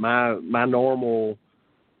my normal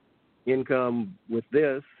income with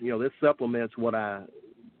this, this supplements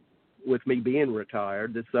with me being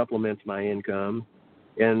retired, this supplements my income,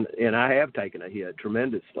 and I have taken a hit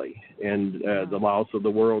tremendously. And the loss of the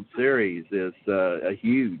World Series is a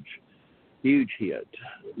huge hit,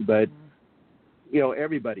 but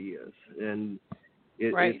everybody is, and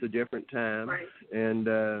it's a different time, and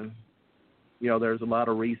there's a lot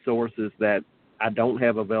of resources that I don't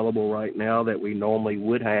have available right now that we normally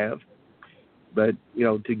would have. But,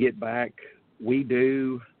 to get back, we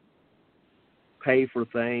do pay for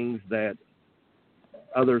things that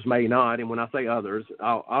others may not. And when I say others,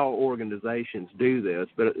 all organizations do this.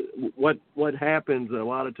 But what happens a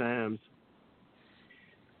lot of times,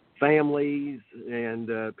 families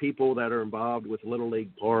and people that are involved with Little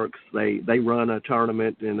League parks, they run a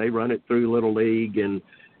tournament and they run it through Little League, and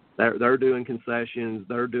they're doing concessions.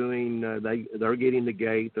 They're doing they're getting the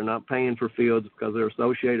gate. They're not paying for fields because they're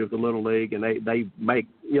associated with the Little League, and they make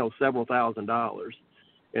several $1,000s,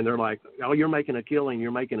 and they're like, oh, you're making a killing.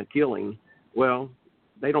 You're making a killing. Well,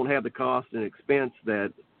 they don't have the cost and expense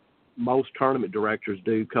that most tournament directors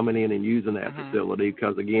do coming in and using that facility,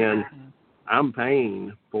 because again, I'm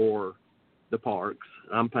paying for the parks.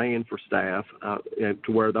 I'm paying for staff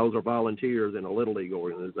to where those are volunteers in a Little League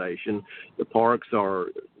organization. The parks are,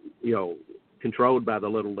 controlled by the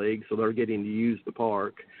Little League, so they're getting to use the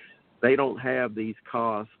park. They don't have these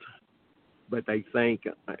costs, but they think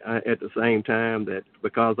at the same time that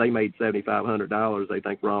because they made $7,500, they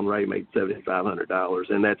think Ron Ray made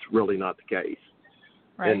 $7,500, and that's really not the case.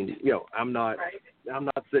 Right. And I'm not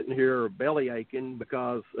sitting here belly aching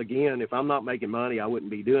because, again, if I'm not making money, I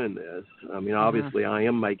wouldn't be doing this. I mean, obviously I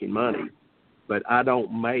am making money, but I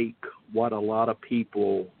don't make what a lot of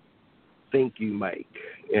people think you make.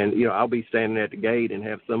 And, I'll be standing at the gate and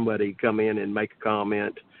have somebody come in and make a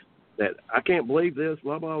comment that I can't believe this,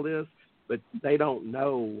 blah, blah, this, but they don't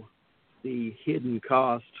know the hidden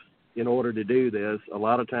cost in order to do this. A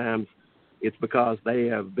lot of times it's because they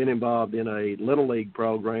have been involved in a Little League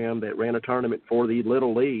program that ran a tournament for the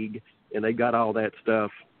Little League, and they got all that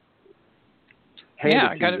stuff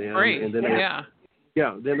handed to got them. it free. And then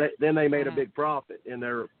Yeah, then they made a big profit, and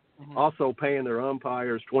they're also paying their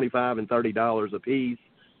umpires $25 and $30 a piece,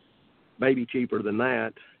 maybe cheaper than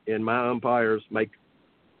that. And my umpires make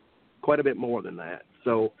quite a bit more than that.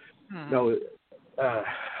 So,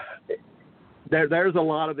 there's a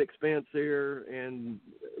lot of expense here, and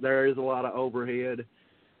there is a lot of overhead.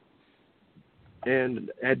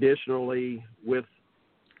 And additionally, with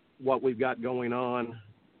what we've got going on,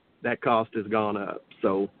 that cost has gone up.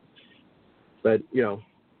 So, but,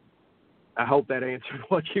 I hope that answered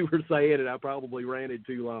what you were saying, and I probably ranted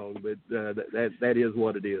too long, but that is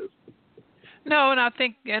what it is. No, and I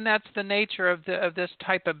think, and that's the nature of this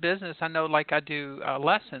type of business. I know, like I do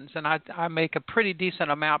lessons, and I make a pretty decent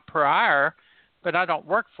amount per hour, but I don't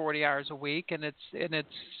work 40 hours a week, and it's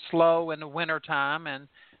slow in the winter time, and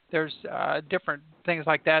there's different things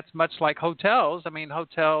like that. It's much like hotels. I mean,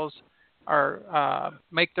 hotels are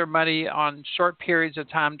make their money on short periods of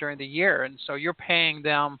time during the year, and so you're paying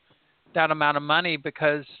them that amount of money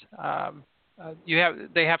because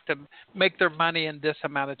they have to make their money in this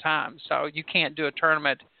amount of time. So you can't do a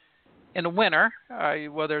tournament in the winter.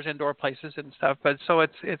 Well, there's indoor places and stuff, but so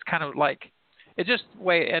it's kind of like it just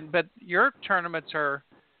but your tournaments are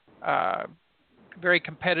very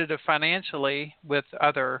competitive financially with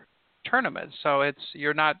other tournaments. So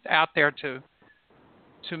you're not out there to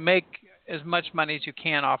make as much money as you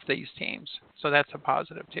can off these teams. So that's a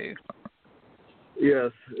positive too.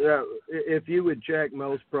 Yes. If you would check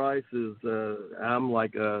most prices, I'm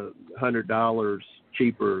like $100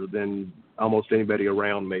 cheaper than almost anybody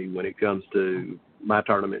around me when it comes to my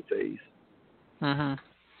tournament fees. Mm-hmm.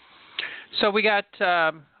 So we got,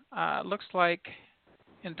 looks like,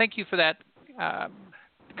 and thank you for that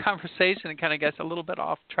conversation. It kind of gets a little bit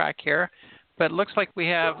off track here, but it looks like we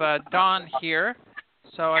have Don here.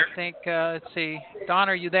 So I think, let's see, Don,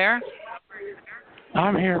 are you there?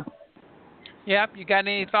 I'm here. Yep. You got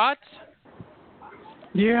any thoughts?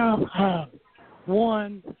 Yeah.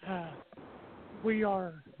 One, we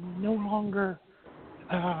are no longer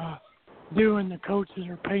doing the coaches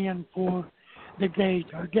are paying for the gate.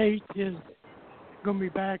 Our gate is going to be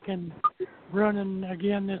back and running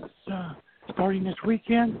again starting this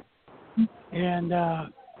weekend, and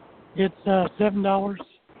it's $7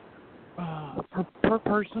 per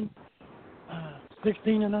person.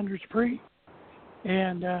 16 and under is free,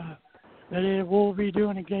 and that it will be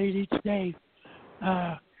doing a gate each day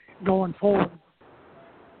going forward.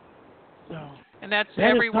 So, and that's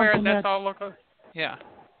everywhere. That's all local. Yeah.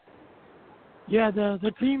 Yeah,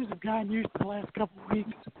 the teams have gotten used to the last couple of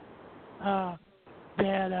weeks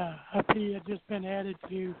that a fee had just been added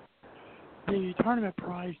to the tournament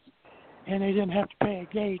price, and they didn't have to pay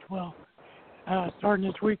a gate. Well, starting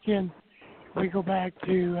this weekend, we go back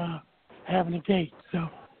to having a gate. So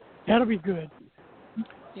that'll be good.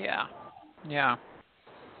 Yeah. Yeah.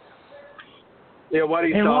 Yeah, what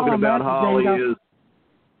he's talking about, Holly, is...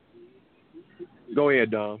 Go ahead,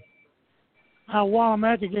 Don. While I'm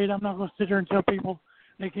at the gate, I'm not going to sit there and tell people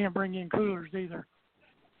they can't bring in coolers either.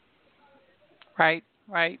 Right.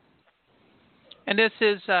 And this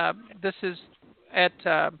is at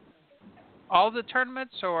all the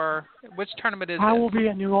tournaments, or which tournament is it? I will be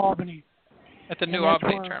at New Albany. At the New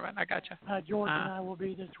Albany tournament. I gotcha. George and I will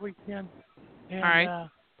be this weekend. And, all right.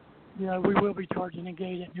 We will be charging a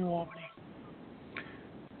gate at New Albany.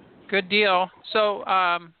 Good deal. So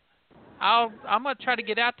I'm going to try to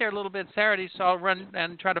get out there a little bit Saturday, so I'll run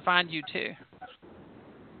and try to find you too.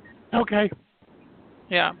 Okay.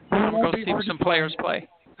 Yeah. I'm going to see some players play.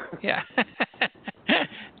 Yeah.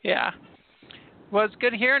 Yeah. Well, it's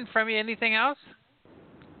good hearing from you. Anything else?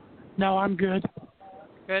 No, I'm good.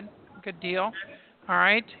 Good deal. All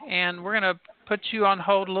right. And we're going to put you on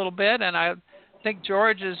hold a little bit, and I think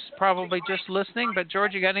George is probably just listening, but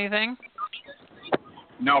George, you got anything?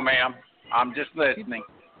 No, ma'am. I'm just listening.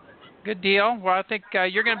 Good deal. Well, I think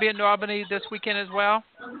you're going to be in New Albany this weekend as well?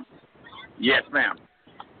 Yes, ma'am.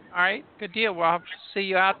 All right. Good deal. Well, I'll see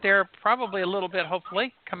you out there probably a little bit,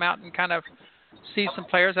 hopefully. Come out and kind of see some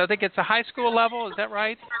players. I think it's a high school level. Is that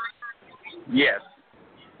right? Yes.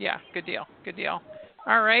 Yeah. Good deal.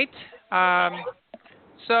 All right.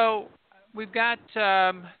 So we've got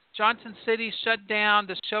Johnson City shut down.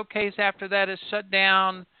 The showcase after that is shut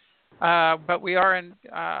down. But we are in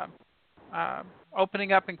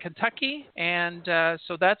opening up in Kentucky, and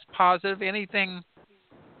so that's positive. Anything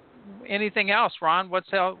else, Ron? What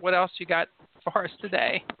else you got for us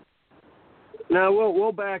today? No,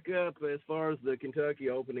 we'll back up as far as the Kentucky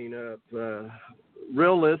opening up.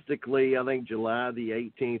 Realistically, I think July the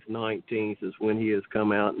 18th, 19th is when he has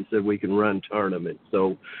come out and said we can run tournaments.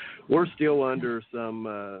 So we're still under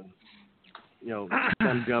some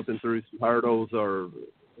kind of jumping through some hurdles or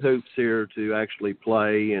hoops here to actually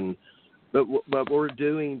play. But we're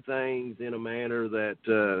doing things in a manner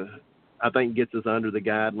that I think gets us under the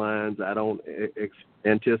guidelines. I don't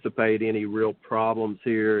anticipate any real problems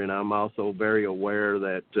here, and I'm also very aware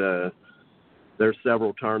that there's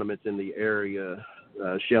several tournaments in the area.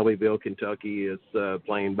 Shelbyville, Kentucky is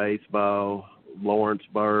playing baseball.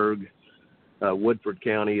 Lawrenceburg, Woodford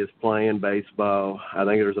County is playing baseball. I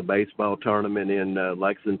think there's a baseball tournament in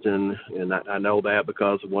Lexington, and I know that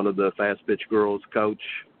because one of the fast pitch girls coach,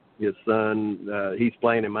 his son, he's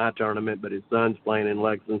playing in my tournament, but his son's playing in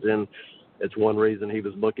Lexington. That's one reason he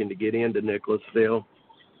was looking to get into Nicholasville.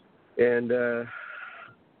 And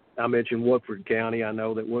I mentioned Woodford County. I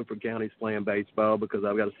know that Woodford County's playing baseball because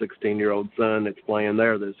I've got a 16-year-old son that's playing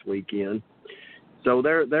there this weekend. So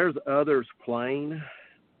there's others playing,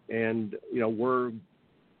 and, we're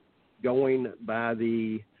going by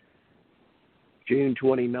the June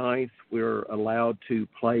 29th. We're allowed to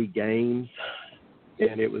play games,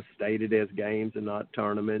 and it was stated as games and not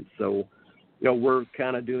tournaments. So, we're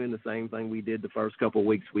kind of doing the same thing we did the first couple of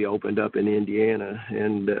weeks we opened up in Indiana,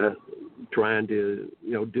 and trying to,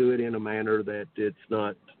 do it in a manner that it's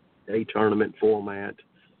not a tournament format.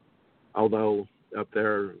 Although up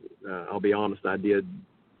there, I'll be honest, I did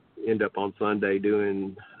end up on Sunday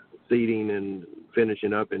doing seeding and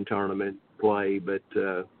finishing up in tournament play, but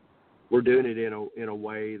we're doing it in a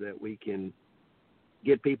way that we can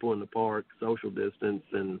get people in the park, social distance,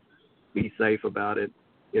 and be safe about it.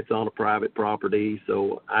 It's on a private property,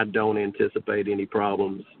 so I don't anticipate any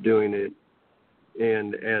problems doing it.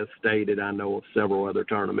 And as stated, I know of several other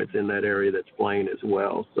tournaments in that area that's playing as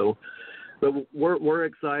well. So, but we're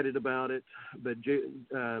excited about it. But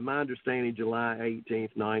my understanding, July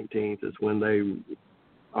 18th, 19th is when they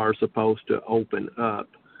are supposed to open up.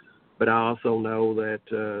 But I also know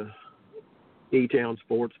that E-Town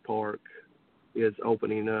Sports Park is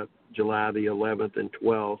opening up July the 11th and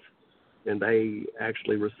 12th, and they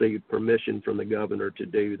actually received permission from the governor to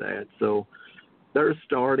do that. So they're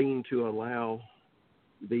starting to allow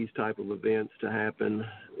these type of events to happen,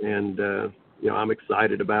 and I'm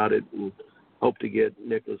excited about it and hope to get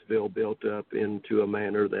Nicholasville built up into a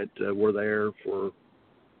manner that we're there for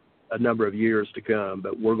a number of years to come.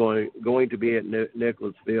 But we're going to be at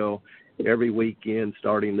Nicholasville every weekend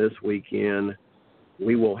starting this weekend.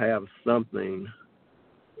 We will have something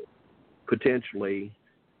potentially,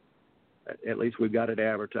 at least we've got it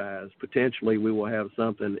advertised, potentially we will have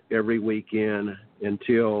something every weekend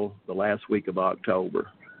until the last week of October.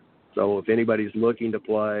 So if anybody's looking to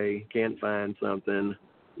play, can't find something,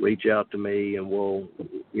 reach out to me, and we'll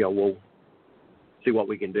see what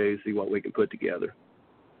we can do, see what we can put together.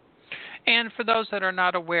 And for those that are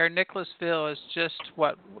not aware, Nicholasville is just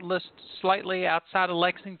slightly outside of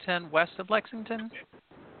Lexington, west of Lexington?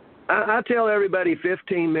 I tell everybody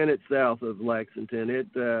 15 minutes south of Lexington.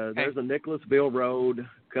 There's a Nicholasville Road,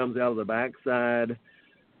 comes out of the backside.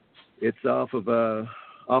 It's off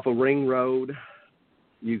of Ring Road.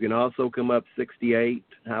 You can also come up 68,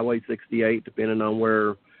 Highway 68, depending on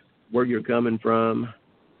where you're coming from.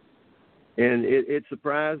 And it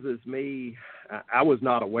surprises me. I was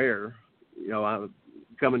not aware. I'm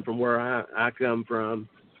coming from where I come from,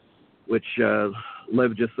 which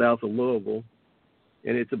live just south of Louisville.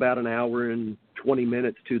 And it's about an hour and 20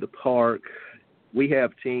 minutes to the park. We have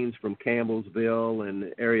teams from Campbellsville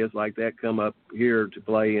and areas like that come up here to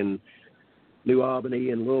play in New Albany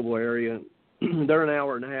and Louisville area. They're an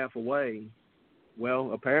hour and a half away.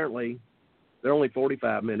 Well, apparently they're only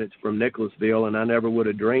 45 minutes from Nicholasville, and I never would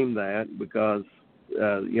have dreamed that because,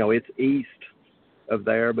 it's east of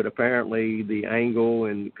there, but apparently the angle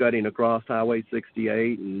and cutting across Highway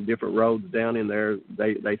 68 and different roads down in there,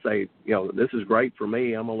 they say, this is great for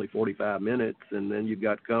me. I'm only 45 minutes. And then you've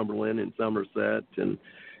got Cumberland and Somerset and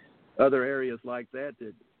other areas like that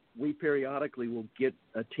we periodically will get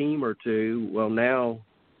a team or two. Well, now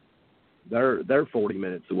they're 40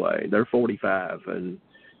 minutes away. They're 45. And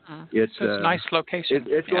it's a nice location.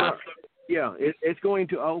 It's going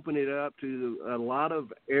to open it up to a lot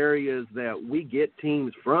of areas that we get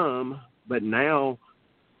teams from, but now,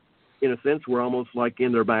 in a sense, we're almost like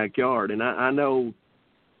in their backyard. And I know,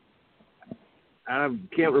 I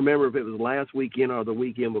can't remember if it was last weekend or the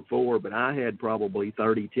weekend before, but I had probably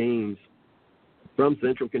 30 teams from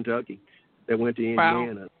Central Kentucky that went to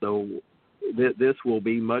Indiana. Wow. So this will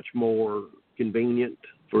be much more convenient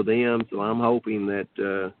for them. So I'm hoping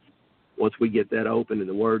that once we get that open and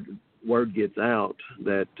the word gets out,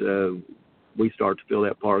 that we start to fill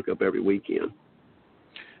that park up every weekend.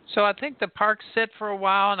 So I think the park's sit for a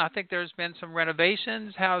while, and I think there's been some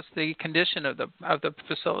renovations. How's the condition of the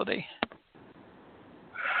facility?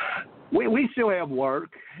 We still have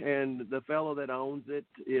work, and the fellow that owns it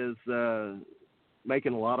is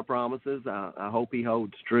making a lot of promises. I hope he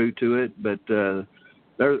holds true to it, but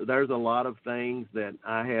there's a lot of things that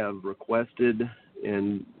I have requested,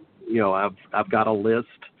 and I've got a list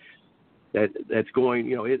that's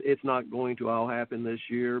going. It's not going to all happen this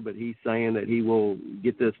year, but he's saying that he will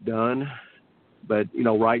get this done. But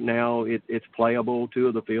right now it's playable. 2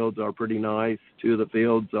 of the fields are pretty nice. 2 of the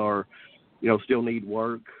fields are, still need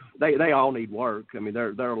work. They all need work. I mean,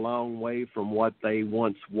 they're a long way from what they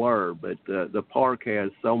once were, but the park has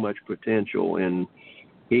so much potential, and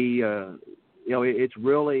he, it's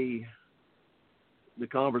really, the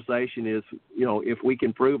conversation is, if we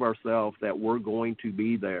can prove ourselves that we're going to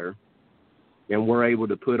be there, and we're able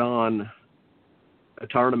to put on a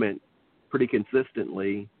tournament pretty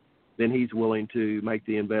consistently, then he's willing to make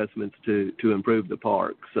the investments to improve the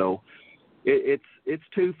park. So it's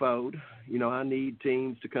twofold. I need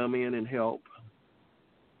teams to come in and help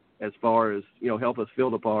as far as, help us fill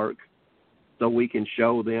the park so we can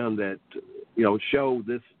show them that, show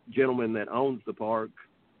this gentleman that owns the park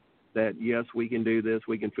that, yes, we can do this.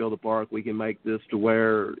 We can fill the park. We can make this to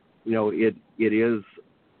where, it is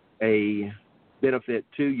a benefit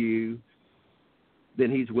to you. Then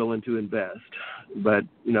he's willing to invest. But,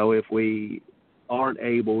 if we aren't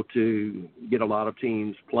able to get a lot of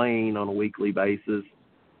teams playing on a weekly basis,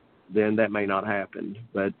 then that may not happen.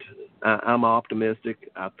 But I'm optimistic.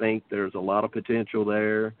 I think there's a lot of potential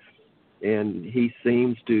there, and he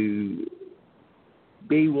seems to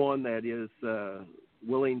be one that is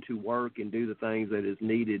willing to work and do the things that is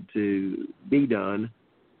needed to be done.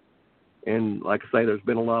 And like I say, there's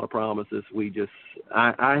been a lot of promises.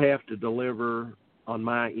 I have to deliver on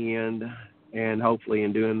my end, and hopefully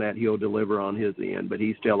in doing that, he'll deliver on his end. But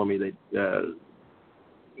he's telling me that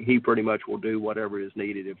he pretty much will do whatever is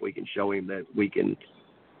needed if we can show him that we can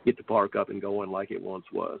get the park up and going like it once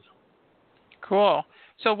was. Cool.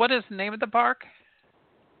 So what is the name of the park?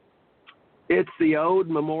 It's the old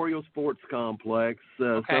Memorial Sports Complex.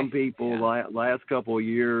 Okay. Some people, last couple of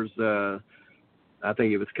years, I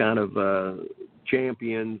think it was kind of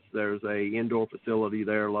champions. There's a indoor facility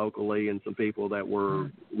there locally, and some people that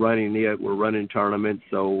were running it were running tournaments,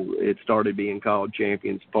 so it started being called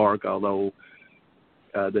Champions Park, although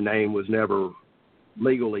the name was never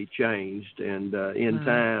legally changed. And in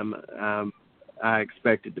time, I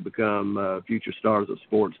expect it to become Future Stars of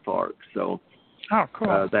Sports Park. So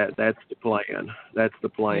cool. That's the plan. That's the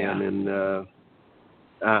plan, yeah. And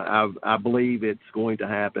I believe it's going to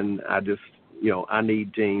happen. I just, I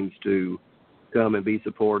need teams to come and be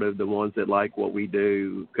supportive. The ones that like what we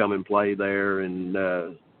do, come and play there, and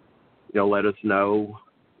let us know.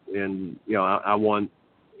 And I want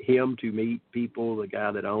him to meet people, the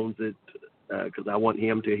guy that owns it, because I want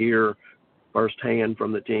him to hear firsthand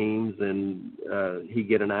from the teams, and he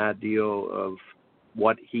get an idea of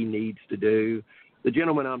what he needs to do. The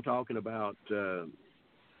gentleman I'm talking about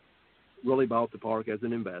really bought the park as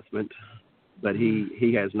an investment, but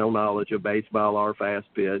he has no knowledge of baseball or fast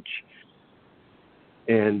pitch.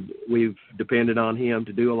 And we've depended on him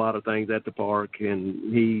to do a lot of things at the park,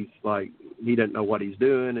 and he's like, he doesn't know what he's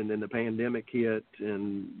doing. And then the pandemic hit,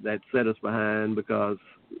 and that set us behind because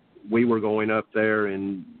we were going up there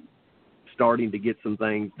and starting to get some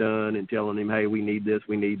things done and telling him, hey, we need this,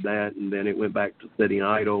 we need that. And then it went back to sitting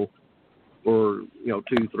idle for,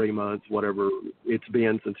 2-3 months, whatever it's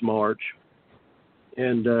been since March.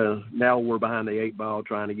 And now we're behind the 8 ball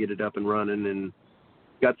trying to get it up and running, and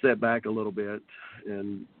got set back a little bit.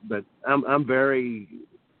 But I'm very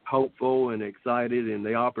hopeful and excited, and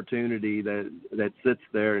the opportunity that sits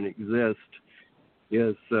there and exists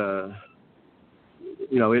is,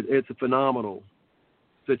 it's a phenomenal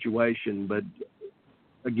situation. But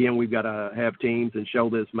again, we've got to have teams and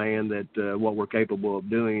show this man that what we're capable of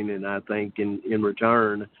doing, and I think in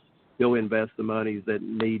return, he'll invest the monies that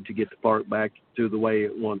need to get the park back to the way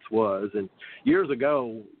it once was. And years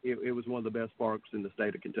ago, it was one of the best parks in the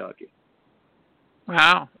state of Kentucky.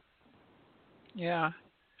 Wow. Yeah.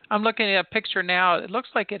 I'm looking at a picture now. It looks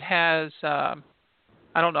like it has, I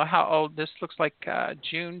don't know how old, this looks like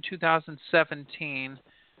June 2017.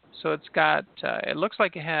 So it's got, it looks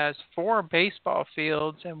like it has 4 baseball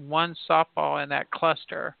fields and 1 softball in that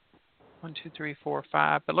cluster. 1, 2, 3, 4,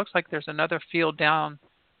 5. But it looks like there's another field down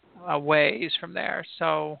a ways from there.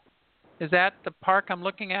 So is that the park I'm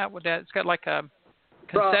looking at? With that, it's got like a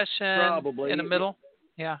concession probably in the middle?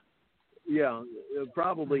 Yeah. Yeah, it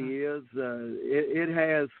probably is. It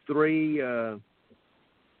has 3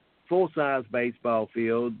 full-size baseball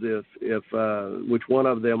fields. If which one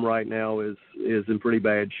of them right now is in pretty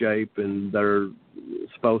bad shape, and they're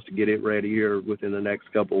supposed to get it ready here within the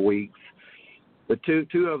next couple of weeks. The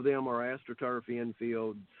two of them are AstroTurf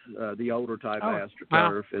infields, the older type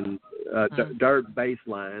AstroTurf, and dirt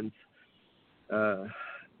baselines,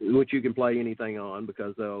 which you can play anything on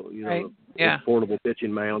because they'll, it's portable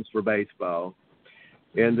pitching mounds for baseball.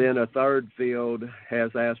 And then a third field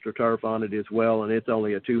has AstroTurf on it as well, and it's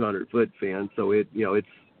only a 200-foot fence, so it's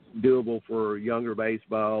doable for younger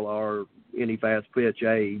baseball or any fast pitch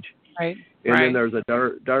age. Right. And then there's a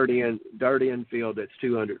dirt infield that's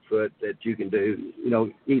 200 foot that you can do,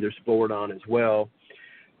 either sport on as well.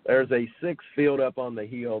 There's a 6th field up on the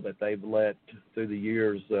hill that they've let through the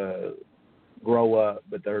years grow up,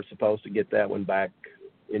 but they're supposed to get that one back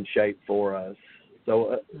in shape for us.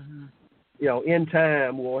 So, in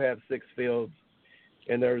time we'll have 6 fields,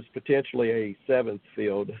 and there's potentially a 7th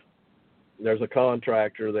field. There's a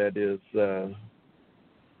contractor that is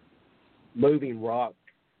moving rock.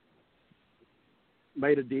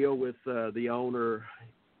 Made a deal with the owner.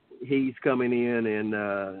 He's coming in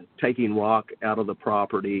and taking rock out of the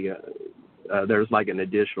property. There's like an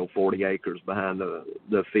additional 40 acres behind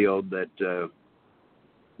the field that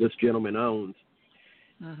this gentleman owns.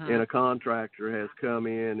 And a contractor has come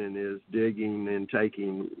in and is digging and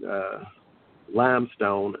taking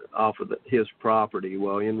limestone off of his property.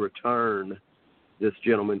 Well, in return, this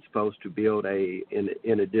gentleman's supposed to build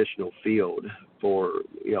an additional field for,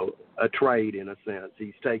 a trade in a sense.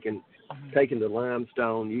 He's taking the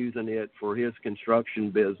limestone, using it for his construction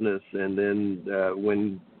business, and then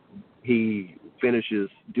when he finishes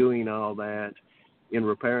doing all that, in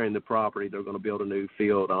repairing the property, they're going to build a new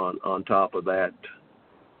field on top of that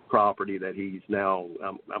property that he's now,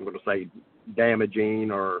 I'm going to say, damaging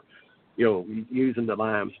or using the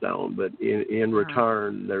limestone, but in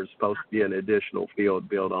return, there's supposed to be an additional field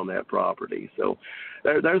built on that property. So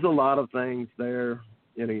there's a lot of things there.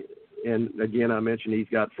 And again, I mentioned he's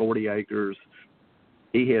got 40 acres.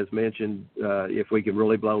 He has mentioned if we can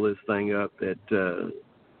really blow this thing up, that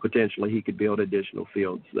potentially he could build additional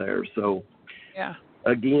fields there. So,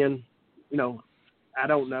 again, I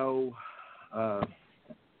don't know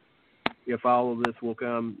if all of this will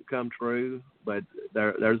come true, but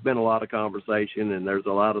there's been a lot of conversation, and there's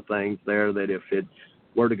a lot of things there that if it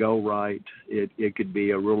were to go right, it could be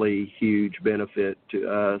a really huge benefit to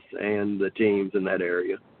us and the teams in that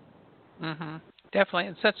area.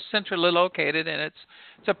 Definitely. It's such centrally located, and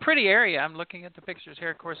it's a pretty area. I'm looking at the pictures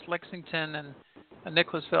here. Of course, Lexington and the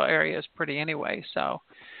Nicholasville area is pretty anyway. So,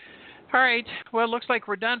 all right. Well, it looks like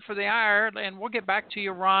we're done for the hour, and we'll get back to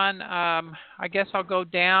you, Ron. I guess I'll go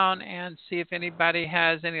down and see if anybody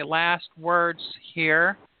has any last words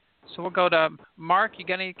here. So we'll go to Mark. You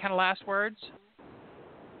got any kind of last words?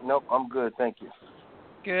 Nope, I'm good. Thank you.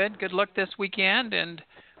 Good. Good luck this weekend, and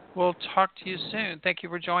we'll talk to you soon. Thank you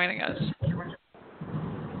for joining us.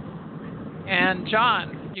 And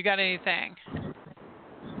John, you got anything?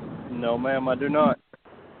 No, ma'am, I do not.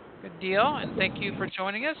 Good deal, and thank you for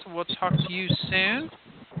joining us. We'll talk to you soon.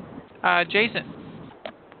 Jason?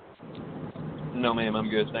 No, ma'am, I'm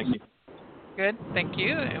good. Thank you. Good, thank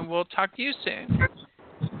you, and we'll talk to you soon.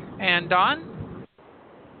 And Don?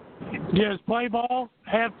 Just play ball,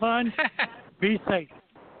 have fun, be safe.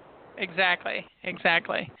 Exactly.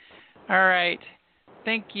 All right.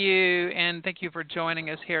 Thank you, and thank you for joining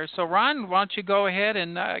us here. So, Ron, why don't you go ahead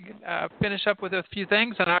and finish up with a few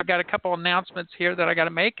things, and I've got a couple announcements here that I got to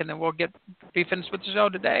make, and then we'll be finished with the show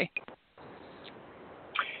today.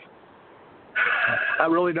 I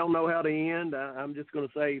really don't know how to end. I'm just going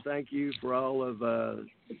to say thank you for all of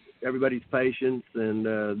everybody's patience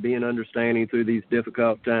and being understanding through these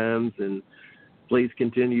difficult times, and please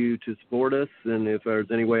continue to support us, and if there's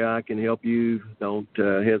any way I can help you, don't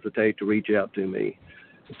hesitate to reach out to me.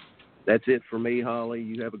 That's it for me, Holly.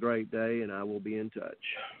 You have a great day, and I will be in touch.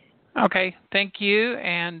 Okay, thank you,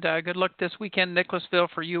 and good luck this weekend, Nicholasville,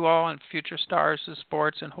 for you all and Future Stars of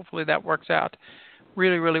Sports, and hopefully that works out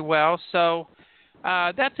really, really well. So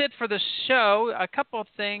that's it for the show. A couple of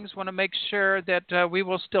things. Want to make sure that we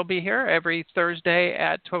will still be here every Thursday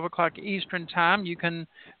at 12 o'clock Eastern Time. You can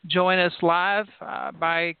join us live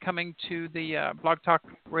by coming to the Blog Talk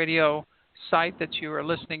Radio site that you are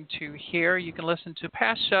listening to here. You can listen to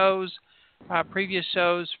past shows, previous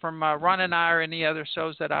shows from Ron and I, or any other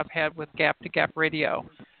shows that I've had with Gap to Gap Radio.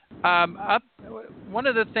 One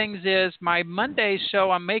of the things is my Monday show,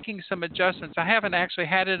 I'm making some adjustments. I haven't actually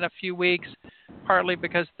had it in a few weeks, partly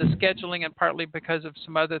because of the scheduling and partly because of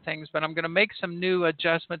some other things, but I'm going to make some new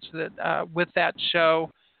adjustments that with that show.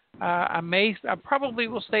 I probably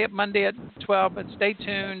will stay up Monday at 12, but stay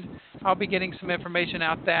tuned. I'll be getting some information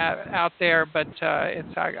out there, but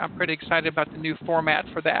I'm pretty excited about the new format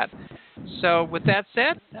for that. So with that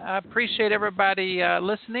said, I appreciate everybody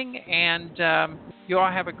listening, and you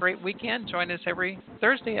all have a great weekend. Join us every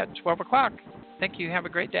Thursday at 12 o'clock. Thank you. Have a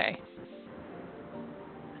great day.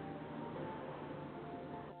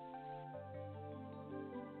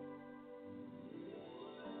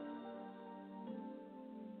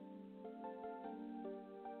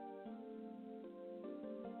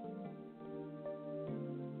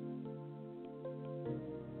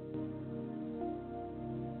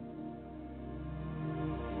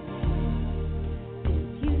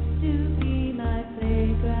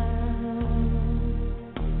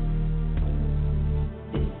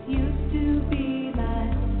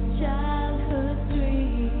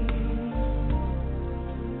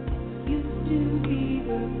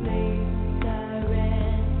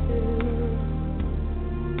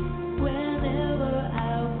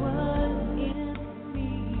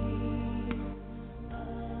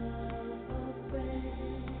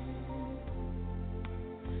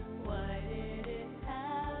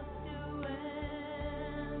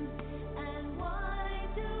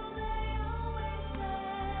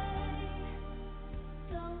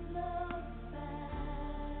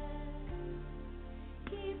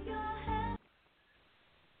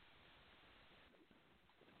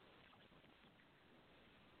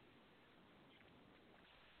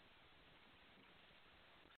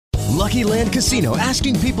 Lucky Land Casino,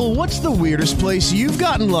 asking people, what's the weirdest place you've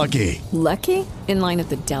gotten lucky? Lucky? In line at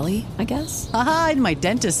the deli, I guess? Aha, in my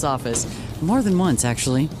dentist's office. More than once,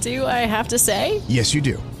 actually. Do I have to say? Yes, you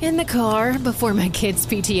do. In the car before my kids'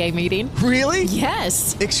 PTA meeting. Really?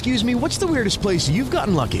 Yes. Excuse me, what's the weirdest place you've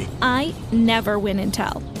gotten lucky? I never win and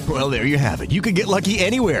tell. Well, there you have it. You can get lucky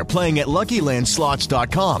anywhere, playing at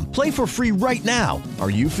LuckyLandSlots.com. Play for free right now. Are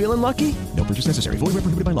you feeling lucky? No purchase necessary. Void where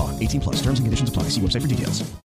prohibited by law. 18+. Terms and conditions apply. See website for details.